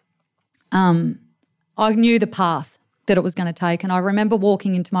place. I knew the path that it was going to take, and I remember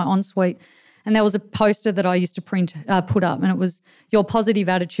walking into my ensuite and there was a poster that I used to put up, and it was, your positive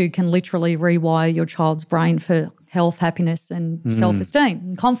attitude can literally rewire your child's brain for health, happiness and self-esteem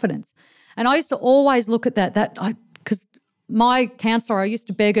and confidence. And I used to always look at because my counsellor, I used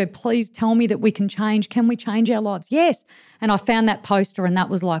to beg her, please tell me that we can change. Can we change our lives? Yes. And I found that poster and that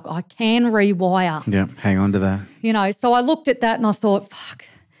was like, I can rewire. Yeah, hang on to that. You know, so I looked at that and I thought, fuck,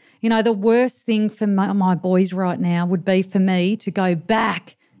 you know, the worst thing for my boys right now would be for me to go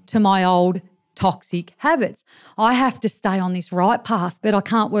back to my old toxic habits. I have to stay on this right path, but I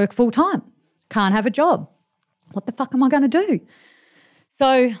can't work full time, can't have a job. What the fuck am I going to do?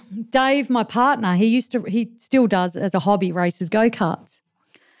 So Dave, my partner, he still does as a hobby, races go-karts,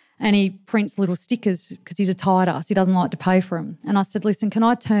 and he prints little stickers because he's a tight ass. He doesn't like to pay for them. And I said, listen, can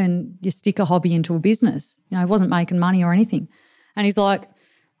I turn your sticker hobby into a business? You know, he wasn't making money or anything. And he's like,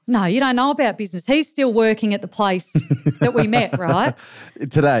 no, you don't know about business. He's still working at the place that we met, right?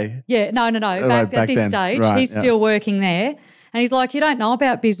 Today? Yeah, no. Back at this then. stage, right, he's still working there. And he's like, you don't know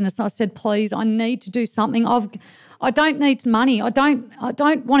about business. And I said, please, I need to do something. I don't need money. I don't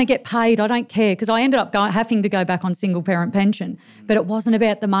want to get paid. I don't care, because I ended up having to go back on single parent pension. But it wasn't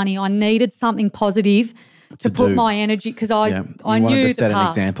about the money. I needed something positive to put my energy, because I knew to set the path. an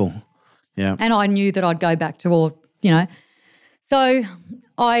example. Yeah. And I knew that I'd go back to, or, you know. So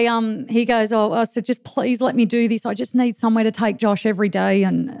he goes, I said, just please let me do this. I just need somewhere to take Josh every day.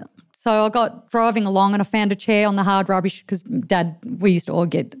 And so I got driving along and I found a chair on the hard rubbish, because Dad, we used to all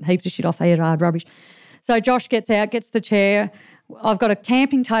get heaps of shit off the hard rubbish. So Josh gets out, gets the chair. I've got a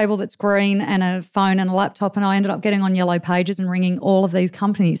camping table that's green and a phone and a laptop, and I ended up getting on Yellow Pages and ringing all of these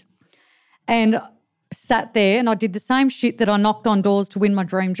companies. And sat there and I did the same shit that I knocked on doors to win my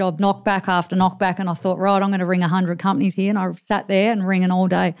dream job, knock back after knock back, and I thought, right, I'm going to ring 100 companies here, and I sat there and ringing all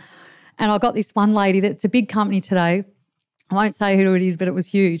day. And I got this one lady that's a big company today. I won't say who it is, but it was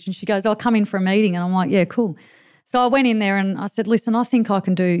huge. And she goes, I'll come in for a meeting. And I'm like, yeah, cool. So I went in there and I said, listen, I think I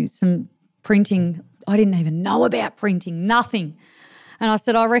can do some printing. I didn't even know about printing, nothing. And I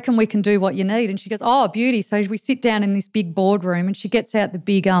said, I reckon we can do what you need. And she goes, oh, beauty. So we sit down in this big boardroom and she gets out the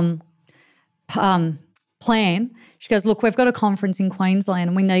big plan. She goes, look, we've got a conference in Queensland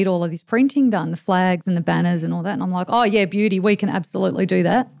and we need all of this printing done, the flags and the banners and all that. And I'm like, oh, yeah, beauty, we can absolutely do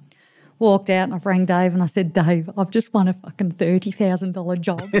that. Walked out and I rang Dave and I said, Dave, I've just won a fucking $30,000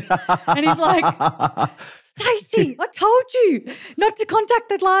 job. And he's like, Stacey, I told you not to contact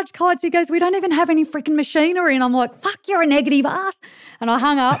the large clients. He goes, we don't even have any freaking machinery. And I'm like, fuck, you're a negative ass. And I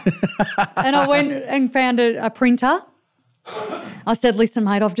hung up and I went and found a printer. I said, listen,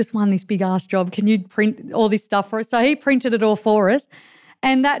 mate, I've just won this big ass job. Can you print all this stuff for us? So he printed it all for us.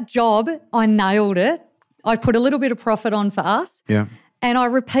 And that job, I nailed it. I put a little bit of profit on for us. Yeah. And I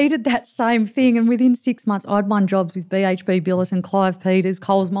repeated that same thing, and within 6 months I'd won jobs with BHP Billiton, Clive Peters,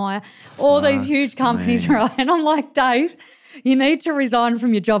 Coles Myer, all these huge companies, right? And I'm like, Dave, you need to resign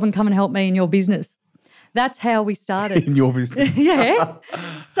from your job and come and help me in your business. That's how we started. In your business? Yeah.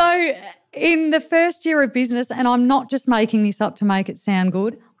 So in the first year of business, and I'm not just making this up to make it sound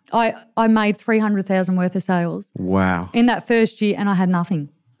good, I made $300,000 worth of sales. Wow. In that first year, and I had nothing.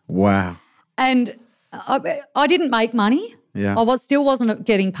 Wow. And I didn't make money. Yeah. I still wasn't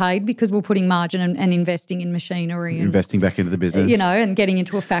getting paid because we're putting margin and investing in machinery. And, investing back into the business. You know, and getting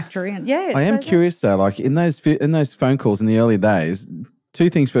into a factory. And yeah. I am curious though, like in those phone calls in the early days, two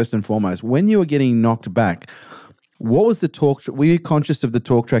things first and foremost. When you were getting knocked back, what was the talk? Were you conscious of the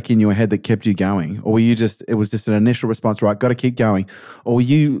talk track in your head that kept you going? Or were you it was just an initial response, right, got to keep going? Or were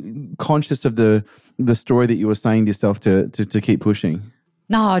you conscious of the story that you were saying to yourself to keep pushing?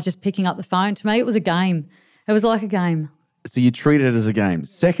 No, I was just picking up the phone. To me, it was a game. It was like a game. So you treated it as a game.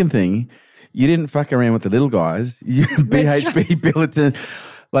 Second thing, you didn't fuck around with the little guys. You BHP, Billiton.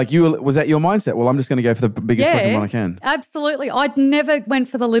 Like was that your mindset? Well, I'm just going to go for the biggest fucking one I can. Absolutely. I'd never went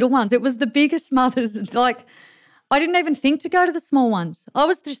for the little ones. It was the biggest mothers. Like I didn't even think to go to the small ones. I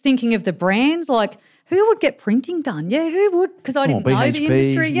was just thinking of the brands. Like who would get printing done? Yeah, who would? Because I didn't know BHP, the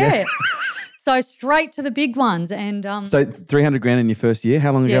industry. Yeah. So straight to the big ones. And so $300,000 in your first year.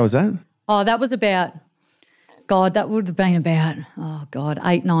 How long ago was that? Oh, that was about. God, that would have been about,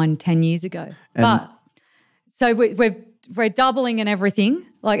 8, 9, 10 years ago. But so we're doubling and everything.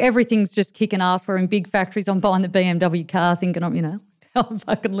 Like everything's just kicking ass. We're in big factories. I'm buying the BMW car thinking I'm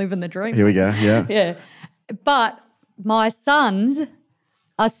fucking living the dream. Here we go, yeah. Yeah. But my sons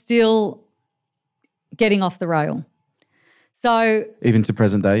are still getting off the rail. So even to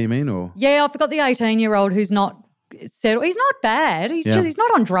present day, you mean? Or yeah, I've got the 18-year-old who's not settled. He's not bad. He's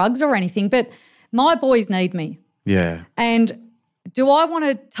not on drugs or anything, but My boys need me. Yeah. And do I want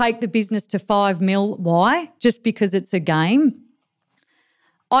to take the business to 5 mil? Why? Just because it's a game?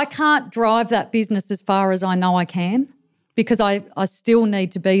 I can't drive that business as far as I know I can because I still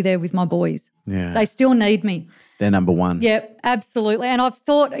need to be there with my boys. Yeah. They still need me. They're number one. Yeah, absolutely. And I've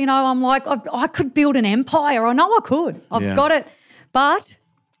thought, I'm like, I could build an empire. I know I could. I've got it. But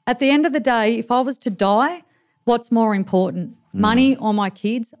at the end of the day, if I was to die, what's more important, money or my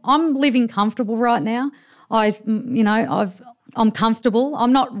kids? I'm living comfortable right now. I'm comfortable.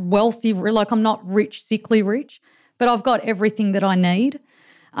 I'm not wealthy, like I'm not rich, sickly rich, but I've got everything that I need.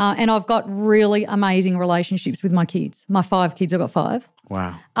 And I've got really amazing relationships with my kids. My 5 kids, I've got 5.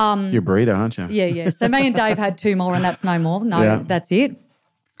 Wow. You're a breeder, aren't you? Yeah. So me and Dave had 2 more and that's no more. No, that's it.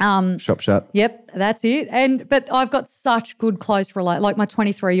 Shop shut. Yep, that's it. But I've got such good close like my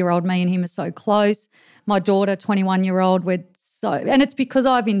 23-year-old, me and him are so close. My daughter, 21-year-old, and it's because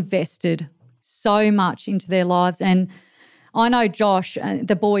I've invested so much into their lives. And I know Josh,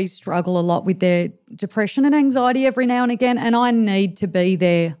 the boys struggle a lot with their depression and anxiety every now and again, and I need to be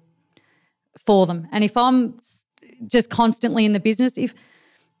there for them. And if I'm just constantly in the business, you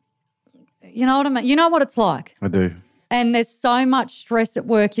know what I mean? You know what it's like. I do. And there's so much stress at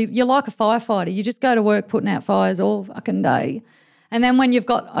work. You're like a firefighter. You just go to work putting out fires all fucking day. And then when you've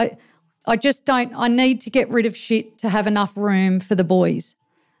got I need to get rid of shit to have enough room for the boys.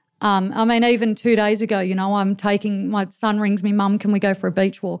 Even 2 days ago, my son rings me, Mum, can we go for a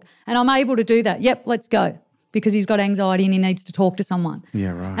beach walk? And I'm able to do that. Yep, let's go, because he's got anxiety and he needs to talk to someone.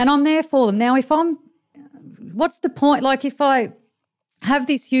 Yeah, right. And I'm there for them. Now, what's the point? Like if I have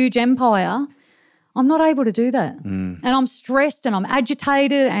this huge empire, I'm not able to do that. And I'm stressed and I'm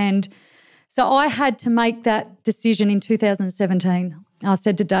agitated. And so I had to make that decision in 2017. I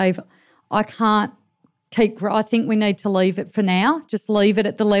said to Dave, I can't I think we need to leave it for now, just leave it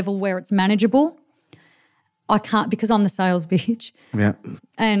at the level where it's manageable. I can't, because I'm the sales bitch. Yeah.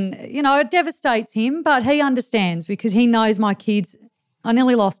 And, it devastates him, but he understands because he knows my kids, I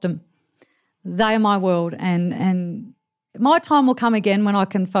nearly lost them. They are my world, and my time will come again when I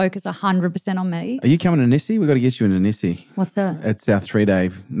can focus 100% on me. Are you coming to Nissi? We've got to get you in a Nissi. What's that? It's our 3-day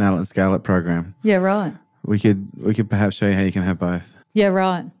Nail It and Scale It program. Yeah, right. We could perhaps show you how you can have both. Yeah,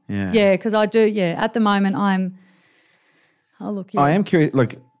 right. Yeah. Yeah, because I do, at the moment I am curious,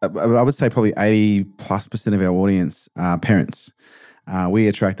 like I would say probably 80+% of our audience are parents. We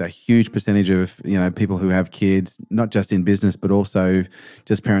attract a huge percentage of, people who have kids, not just in business, but also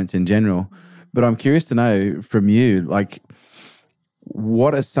just parents in general. But I'm curious to know from you, like,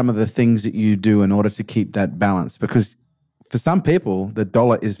 what are some of the things that you do in order to keep that balance? Because for some people, the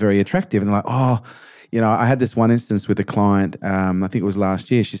dollar is very attractive and they're like, I had this one instance with a client, I think it was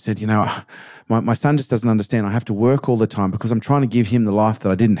last year. She said, my son just doesn't understand. I have to work all the time because I'm trying to give him the life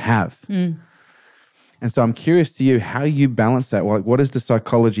that I didn't have. And so I'm curious to you how you balance that. What is the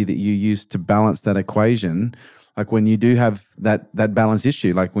psychology that you use to balance that equation? Like when you do have that balance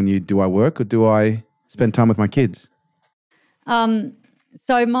issue, like do I work or do I spend time with my kids?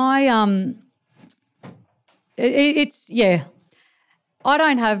 So my, I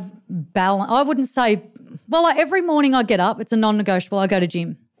don't have balance. I wouldn't say, every morning I get up, it's a non-negotiable. I go to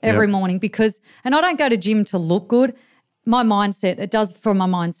gym every morning and I don't go to gym to look good. My mindset, it does for my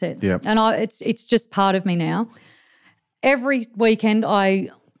mindset. Yep. And it's just part of me now. Every weekend I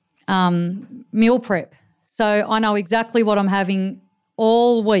meal prep. So I know exactly what I'm having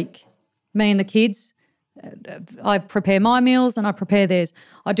all week. Me and the kids, I prepare my meals and I prepare theirs.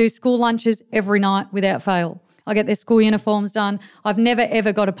 I do school lunches every night without fail. I get their school uniforms done. I've never,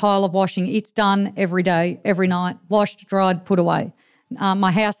 ever got a pile of washing. It's done every day, every night, washed, dried, put away.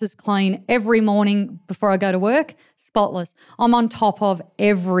 My house is clean every morning before I go to work, spotless. I'm on top of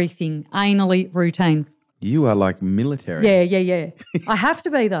everything, anally routine. You are like military. Yeah. I have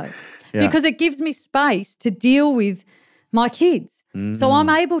to be though, because it gives me space to deal with my kids. So I'm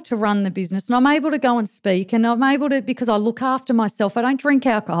able to run the business and I'm able to go and speak and I'm able to, because I look after myself. I don't drink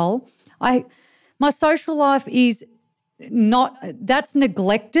alcohol. My social life is that's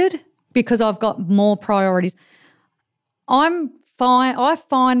neglected because I've got more priorities. I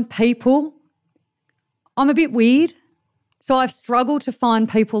find people, I'm a bit weird, so I've struggled to find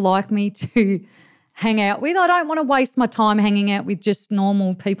people like me to hang out with. I don't want to waste my time hanging out with just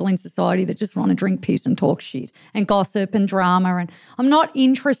normal people in society that just want to drink piss and talk shit and gossip and drama, and I'm not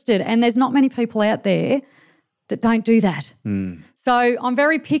interested, and there's not many people out there that don't do that. So I'm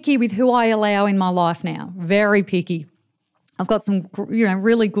very picky with who I allow in my life now, very picky. I've got some,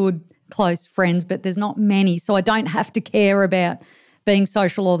 really good close friends, but there's not many, so I don't have to care about being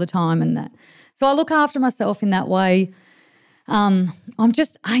social all the time and that. So I look after myself in that way. I'm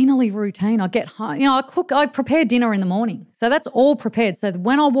just anally routine. I get home, I prepare dinner in the morning. So that's all prepared. So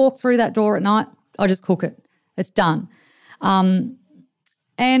when I walk through that door at night, I just cook it. It's done. And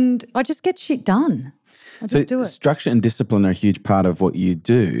I just get shit done. I just do it. Structure and discipline are a huge part of what you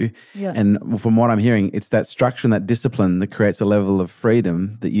do. Yeah. And from what I'm hearing, it's that structure and that discipline that creates a level of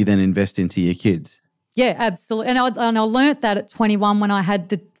freedom that you then invest into your kids. Yeah, absolutely. And I learnt that at 21 when I had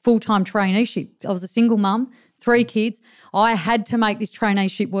the full-time traineeship. I was a single mum, 3 kids. I had to make this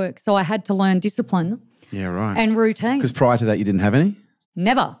traineeship work. So I had to learn discipline. Yeah, right. And routine. Because prior to that, you didn't have any?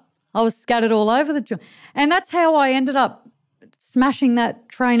 Never. I was scattered all over the job. And that's how I ended up smashing that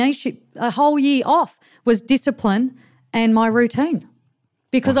traineeship. A whole year off was discipline and my routine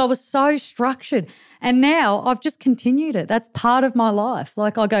because I was so structured. And now I've just continued it. That's part of my life.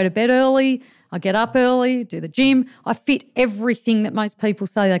 Like I go to bed early, I get up early, do the gym. I fit everything that most people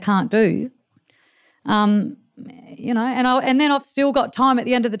say they can't do. And then I've still got time at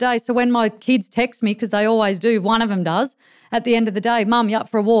the end of the day. So when my kids text me, because they always do, one of them does, at the end of the day, Mum, you up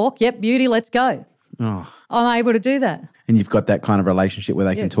for a walk? Yep, beauty, let's go. Oh. I'm able to do that. And you've got that kind of relationship where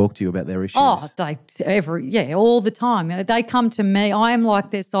they can talk to you about their issues. Oh, all the time. They come to me. I am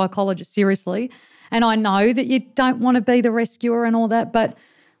like their psychologist, seriously. And I know that you don't want to be the rescuer and all that, but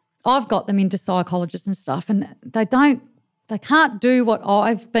I've got them into psychologists and stuff, and they can't do what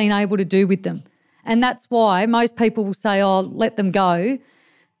I've been able to do with them. And that's why most people will say, oh, let them go.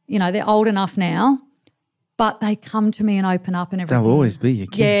 They're old enough now, but they come to me and open up and everything. They'll always be your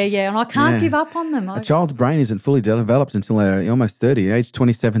kids. Yeah, and I can't give up on them. A child's brain isn't fully developed until they're almost 30, age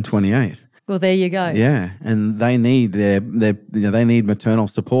 27, 28. Well, there you go. Yeah, and they need they need maternal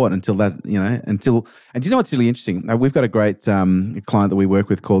support until that, and do you know what's really interesting? We've got a great client that we work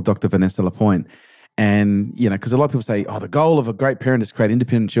with called Dr. Vanessa Lapointe. And, because a lot of people say, oh, the goal of a great parent is to create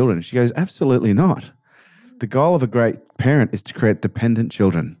independent children. She goes, absolutely not. The goal of a great parent is to create dependent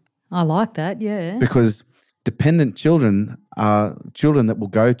children. I like that, yeah. Because dependent children are children that will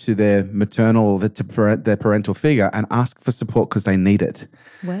go to their maternal, their parental figure and ask for support because they need it.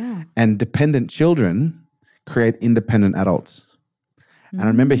 Wow. And dependent children create independent adults. And I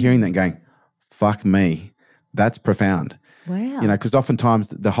remember hearing that and going, fuck me, that's profound. Wow. Because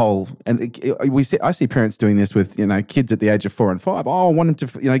oftentimes I see parents doing this with, kids at the age of 4 and 5. Oh, I want them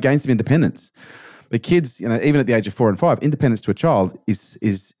to, gain some independence. But kids, even at the age of 4 and 5, independence to a child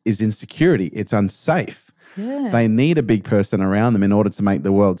is insecurity. It's unsafe. Yeah. They need a big person around them in order to make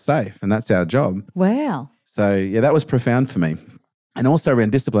the world safe, and that's our job. Wow. So, yeah, that was profound for me. And also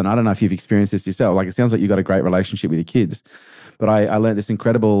around discipline, I don't know if you've experienced this yourself. Like, it sounds like you've got a great relationship with your kids. But I learned this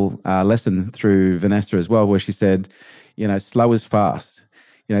incredible lesson through Vanessa as well, where she said, slow is fast.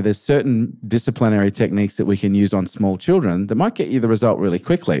 There's certain disciplinary techniques that we can use on small children that might get you the result really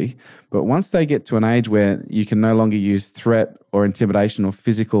quickly. But once they get to an age where you can no longer use threat or intimidation or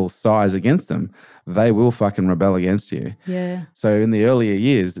physical size against them, they will fucking rebel against you. Yeah. So in the earlier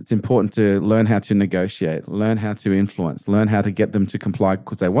years, it's important to learn how to negotiate, learn how to influence, learn how to get them to comply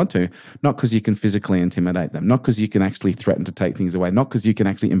because they want to, not because you can physically intimidate them, not because you can actually threaten to take things away, not because you can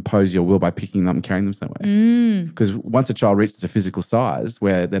actually impose your will by picking them and carrying them somewhere. Because once a child reaches a physical size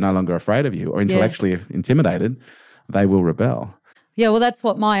where they're no longer afraid of you or intellectually intimidated, they will rebel. Yeah, well, that's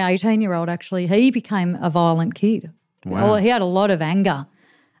what my 18-year-old actually, he became a violent kid. Wow. Well, he had a lot of anger.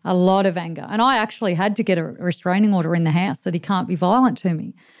 And I actually had to get a restraining order in the house that he can't be violent to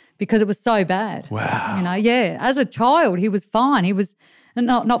me because it was so bad. Wow. As a child, he was fine. He was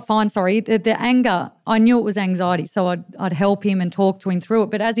not fine, sorry. The anger, I knew it was anxiety, so I'd help him and talk to him through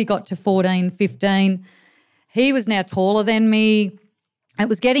it. But as he got to 14, 15, he was now taller than me. It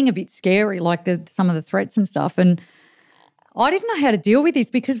was getting a bit scary, like some of the threats and stuff. And I didn't know how to deal with this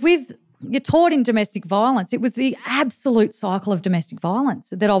because you're taught in domestic violence. It was the absolute cycle of domestic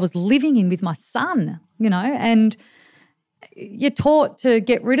violence that I was living in with my son, and you're taught to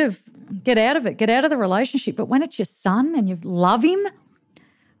get out of it, get out of the relationship. But when it's your son and you love him,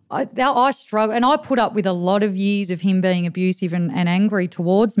 I struggle. And I put up with a lot of years of him being abusive and angry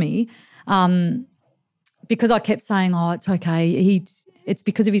towards me because I kept saying, oh, it's okay, it's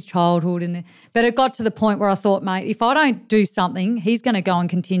because of his childhood. But it got to the point where I thought, mate, if I don't do something, he's going to go and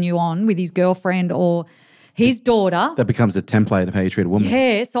continue on with his girlfriend or his daughter. That becomes a template of how you treat a woman.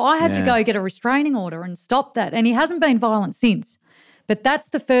 Yeah, so I had to go get a restraining order and stop that. And he hasn't been violent since. But that's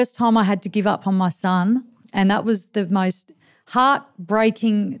the first time I had to give up on my son, and that was the most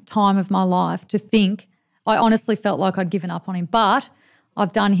heartbreaking time of my life to think. I honestly felt like I'd given up on him. But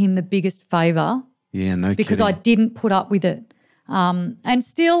I've done him the biggest favour. Yeah, no because kidding. I didn't put up with it. And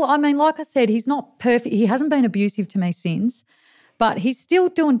still, like I said, he's not perfect. He hasn't been abusive to me since, but he's still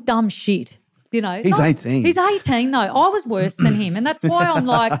doing dumb shit. He's 18. He's 18 though. I was worse than him, and that's why I'm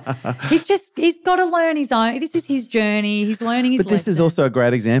like, he's got to learn his own. This is his journey. He's learning his But this lessons. is also a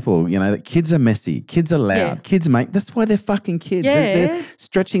great example, that kids are messy, kids are loud, kids that's why they're fucking kids. Yeah. They're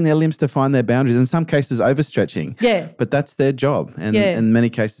stretching their limbs to find their boundaries, in some cases overstretching. Yeah. But that's their job. And in many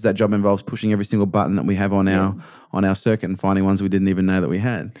cases that job involves pushing every single button that we have on our circuit and finding ones we didn't even know that we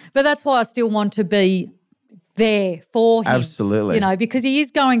had. But that's why I still want to be there for him. Absolutely. Because he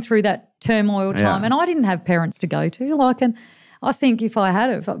is going through that turmoil time, and I didn't have parents to go to. And I think if I had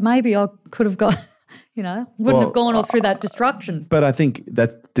it, maybe I could have got, wouldn't have gone all through that destruction. But I think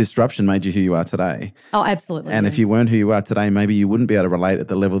that disruption made you who you are today. Oh, absolutely. And if you weren't who you are today, maybe you wouldn't be able to relate at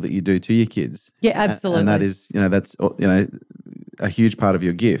the level that you do to your kids. Yeah, absolutely. And that is, that's a huge part of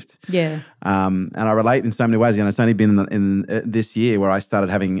your gift. Yeah. And I relate in so many ways. It's only been in this year where I started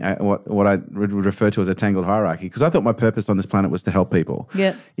having what I would refer to as a tangled hierarchy, because I thought my purpose on this planet was to help people.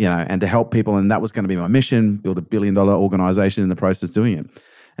 Yeah. And to help people, and that was going to be my mission, build $1 billion organization in the process doing it.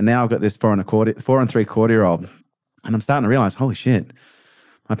 And now I've got this 4 and 3/4-year-old, and I'm starting to realize, holy shit,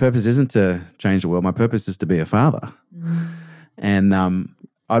 my purpose isn't to change the world. My purpose is to be a father. And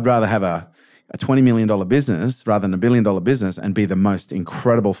I'd rather have a $20 million business rather than $1 billion business and be the most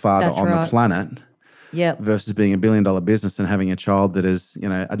incredible father the planet. Yep. Versus being $1 billion business and having a child that has,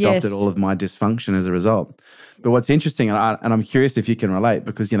 adopted all of my dysfunction as a result. But what's interesting, and I'm curious if you can relate,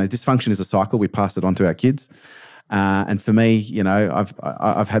 because dysfunction is a cycle. We pass it on to our kids. And for me,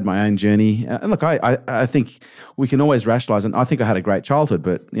 I've had my own journey. And look, I think we can always rationalize, and I think I had a great childhood.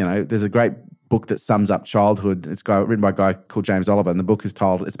 But there's a great book that sums up childhood. It's written by a guy called James Oliver, and the book is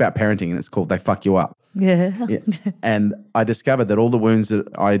it's about parenting, and it's called "They Fuck You Up." Yeah. And I discovered that all the wounds that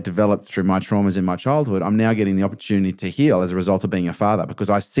I developed through my traumas in my childhood, I'm now getting the opportunity to heal as a result of being a father, because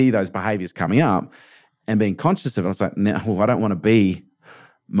I see those behaviors coming up and being conscious of it. I was like, no, I don't want to be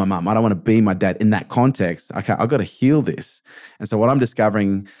my mum. I don't want to be my dad in that context. Okay, I've got to heal this. And so what I'm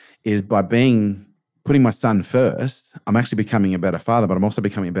discovering is by putting my son first, I'm actually becoming a better father, but I'm also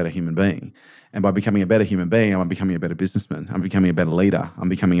becoming a better human being. And by becoming a better human being, I'm becoming a better businessman. I'm becoming a better leader. I'm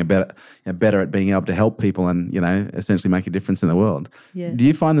becoming better at being able to help people and, essentially make a difference in the world. Yes. Do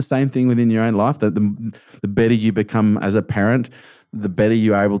you find the same thing within your own life, that the better you become as a parent, the better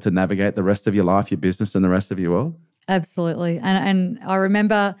you're able to navigate the rest of your life, your business, and the rest of your world? Absolutely. And I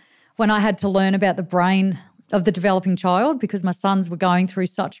remember when I had to learn about the brain of the developing child, because my sons were going through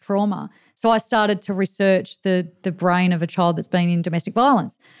such trauma. So I started to research the brain of a child that's been in domestic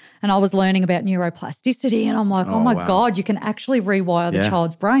violence. And I was learning about neuroplasticity, and I'm like, oh my God, you can actually rewire the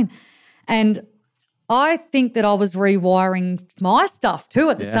child's brain. And I think that I was rewiring my stuff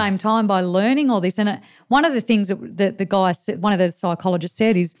too at the same time by learning all this. And one of the things that the guy said, one of the psychologists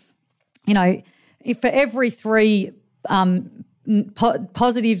said is, if for every 3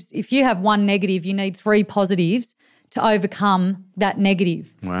 positives, if you have 1 negative, you need 3 positives to overcome that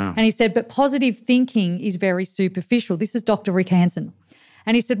negative. Wow. And he said, but positive thinking is very superficial. This is Dr. Rick Hansen.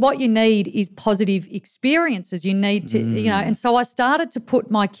 And he said, what you need is positive experiences. You need to, and so I started to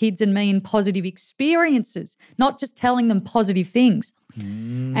put my kids and me in positive experiences, not just telling them positive things.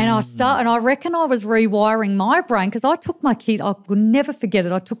 And I reckon I was rewiring my brain, because I took my kids, I will never forget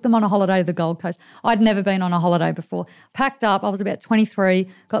it. I took them on a holiday to the Gold Coast. I'd never been on a holiday before. Packed up, I was about 23,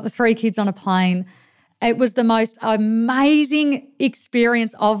 got the 3 kids on a plane. It was the most amazing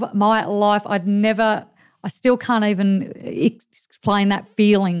experience of my life. I still can't even explain that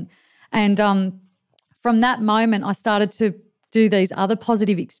feeling. And from that moment, I started to do these other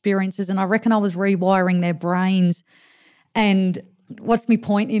positive experiences, and I reckon I was rewiring their brains. And what's my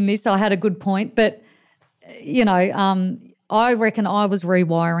point in this? I had a good point, but, I reckon I was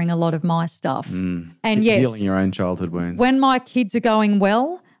rewiring a lot of my stuff. And yes, healing your own childhood wounds. When my kids are going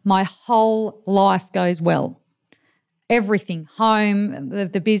well, my whole life goes well. Everything, home,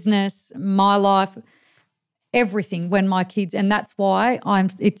 the business, my life, everything when my kids, and that's why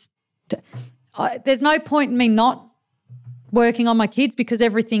there's no point in me not working on my kids, because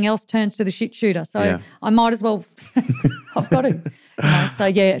everything else turns to the shit shooter. So I might as well, I've got to. So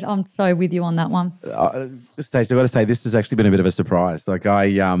I'm so with you on that one. Stacey, I've got to say, this has actually been a bit of a surprise. Like I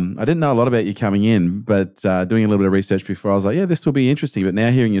didn't know a lot about you coming in, but doing a little bit of research before, I was like, this will be interesting. But now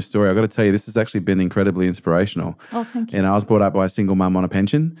hearing your story, I've got to tell you, this has actually been incredibly inspirational. Oh, thank you. I was brought up by a single mum on a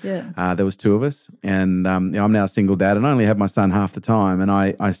pension. Yeah. There was 2 of us, and I'm now a single dad, and I only have my son half the time. And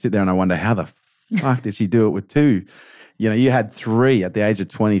I sit there and I wonder, how the fuck did she do it with 2? You had 3 at the age of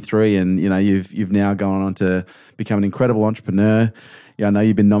 23, and you've now gone on to become an incredible entrepreneur. I know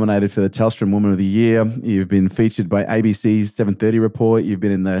you've been nominated for the Telstra Woman of the Year. You've been featured by ABC's 7:30 Report. You've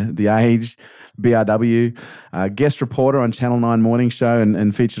been in the Age, BRW, guest reporter on Channel 9 Morning Show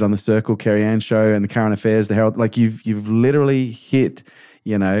and featured on the Circle, Kerry Ann Show and the Current Affairs, the Herald. Like you've literally hit,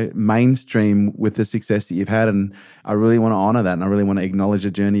 mainstream with the success that you've had. And I really want to honor that. And I really want to acknowledge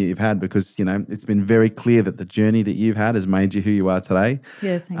the journey that you've had because, it's been very clear that the journey that you've had has made you who you are today.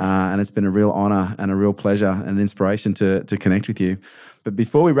 Yeah, thank you. And it's been a real honor and a real pleasure and an inspiration to connect with you. But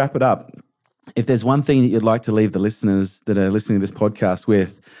before we wrap it up, if there's one thing that you'd like to leave the listeners that are listening to this podcast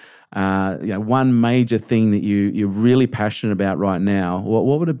with, one major thing that you're really passionate about right now,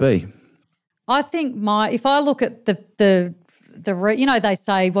 what would it be? I think if I look at they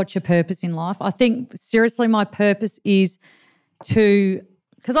say, what's your purpose in life? I think seriously my purpose is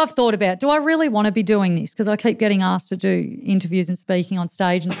because I've thought about, do I really want to be doing this? Because I keep getting asked to do interviews and speaking on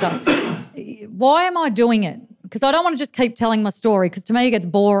stage and stuff. Why am I doing it? Because I don't want to just keep telling my story because to me it gets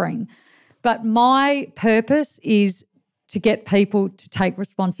boring. But my purpose is to get people to take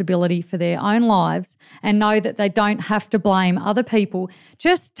responsibility for their own lives and know that they don't have to blame other people.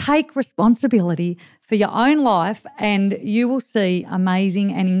 Just take responsibility for your own life and you will see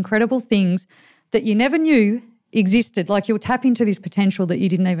amazing and incredible things that you never knew existed. Like you'll tap into this potential that you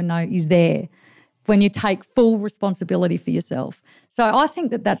didn't even know is there when you take full responsibility for yourself. So I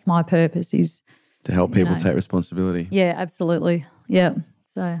think that that's my purpose is to help people take responsibility. Yeah, absolutely. Yeah.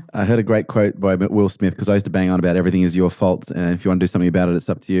 So I heard a great quote by Will Smith because I used to bang on about everything is your fault and if you want to do something about it, it's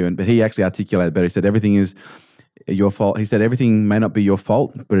up to you. But he actually articulated better. He said everything is your fault. He said everything may not be your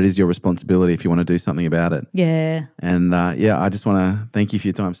fault, but it is your responsibility if you want to do something about it. Yeah. And I just want to thank you for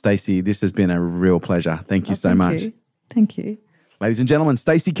your time. Stacey, this has been a real pleasure. Thank you so much. Thank you. Ladies and gentlemen,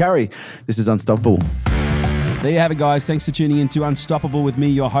 Stacey Currie. This is Unstoppable. There you have it, guys. Thanks for tuning in to Unstoppable with me,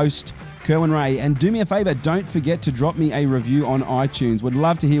 your host, Kerwin Ray. And do me a favor, don't forget to drop me a review on iTunes. Would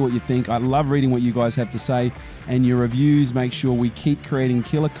love to hear what you think. I love reading what you guys have to say. And your reviews make sure we keep creating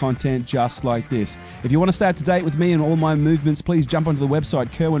killer content just like this. If you want to stay up to date with me and all my movements, please jump onto the website,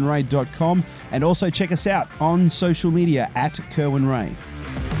 kerwinray.com. And also check us out on social media at Kerwin Ray.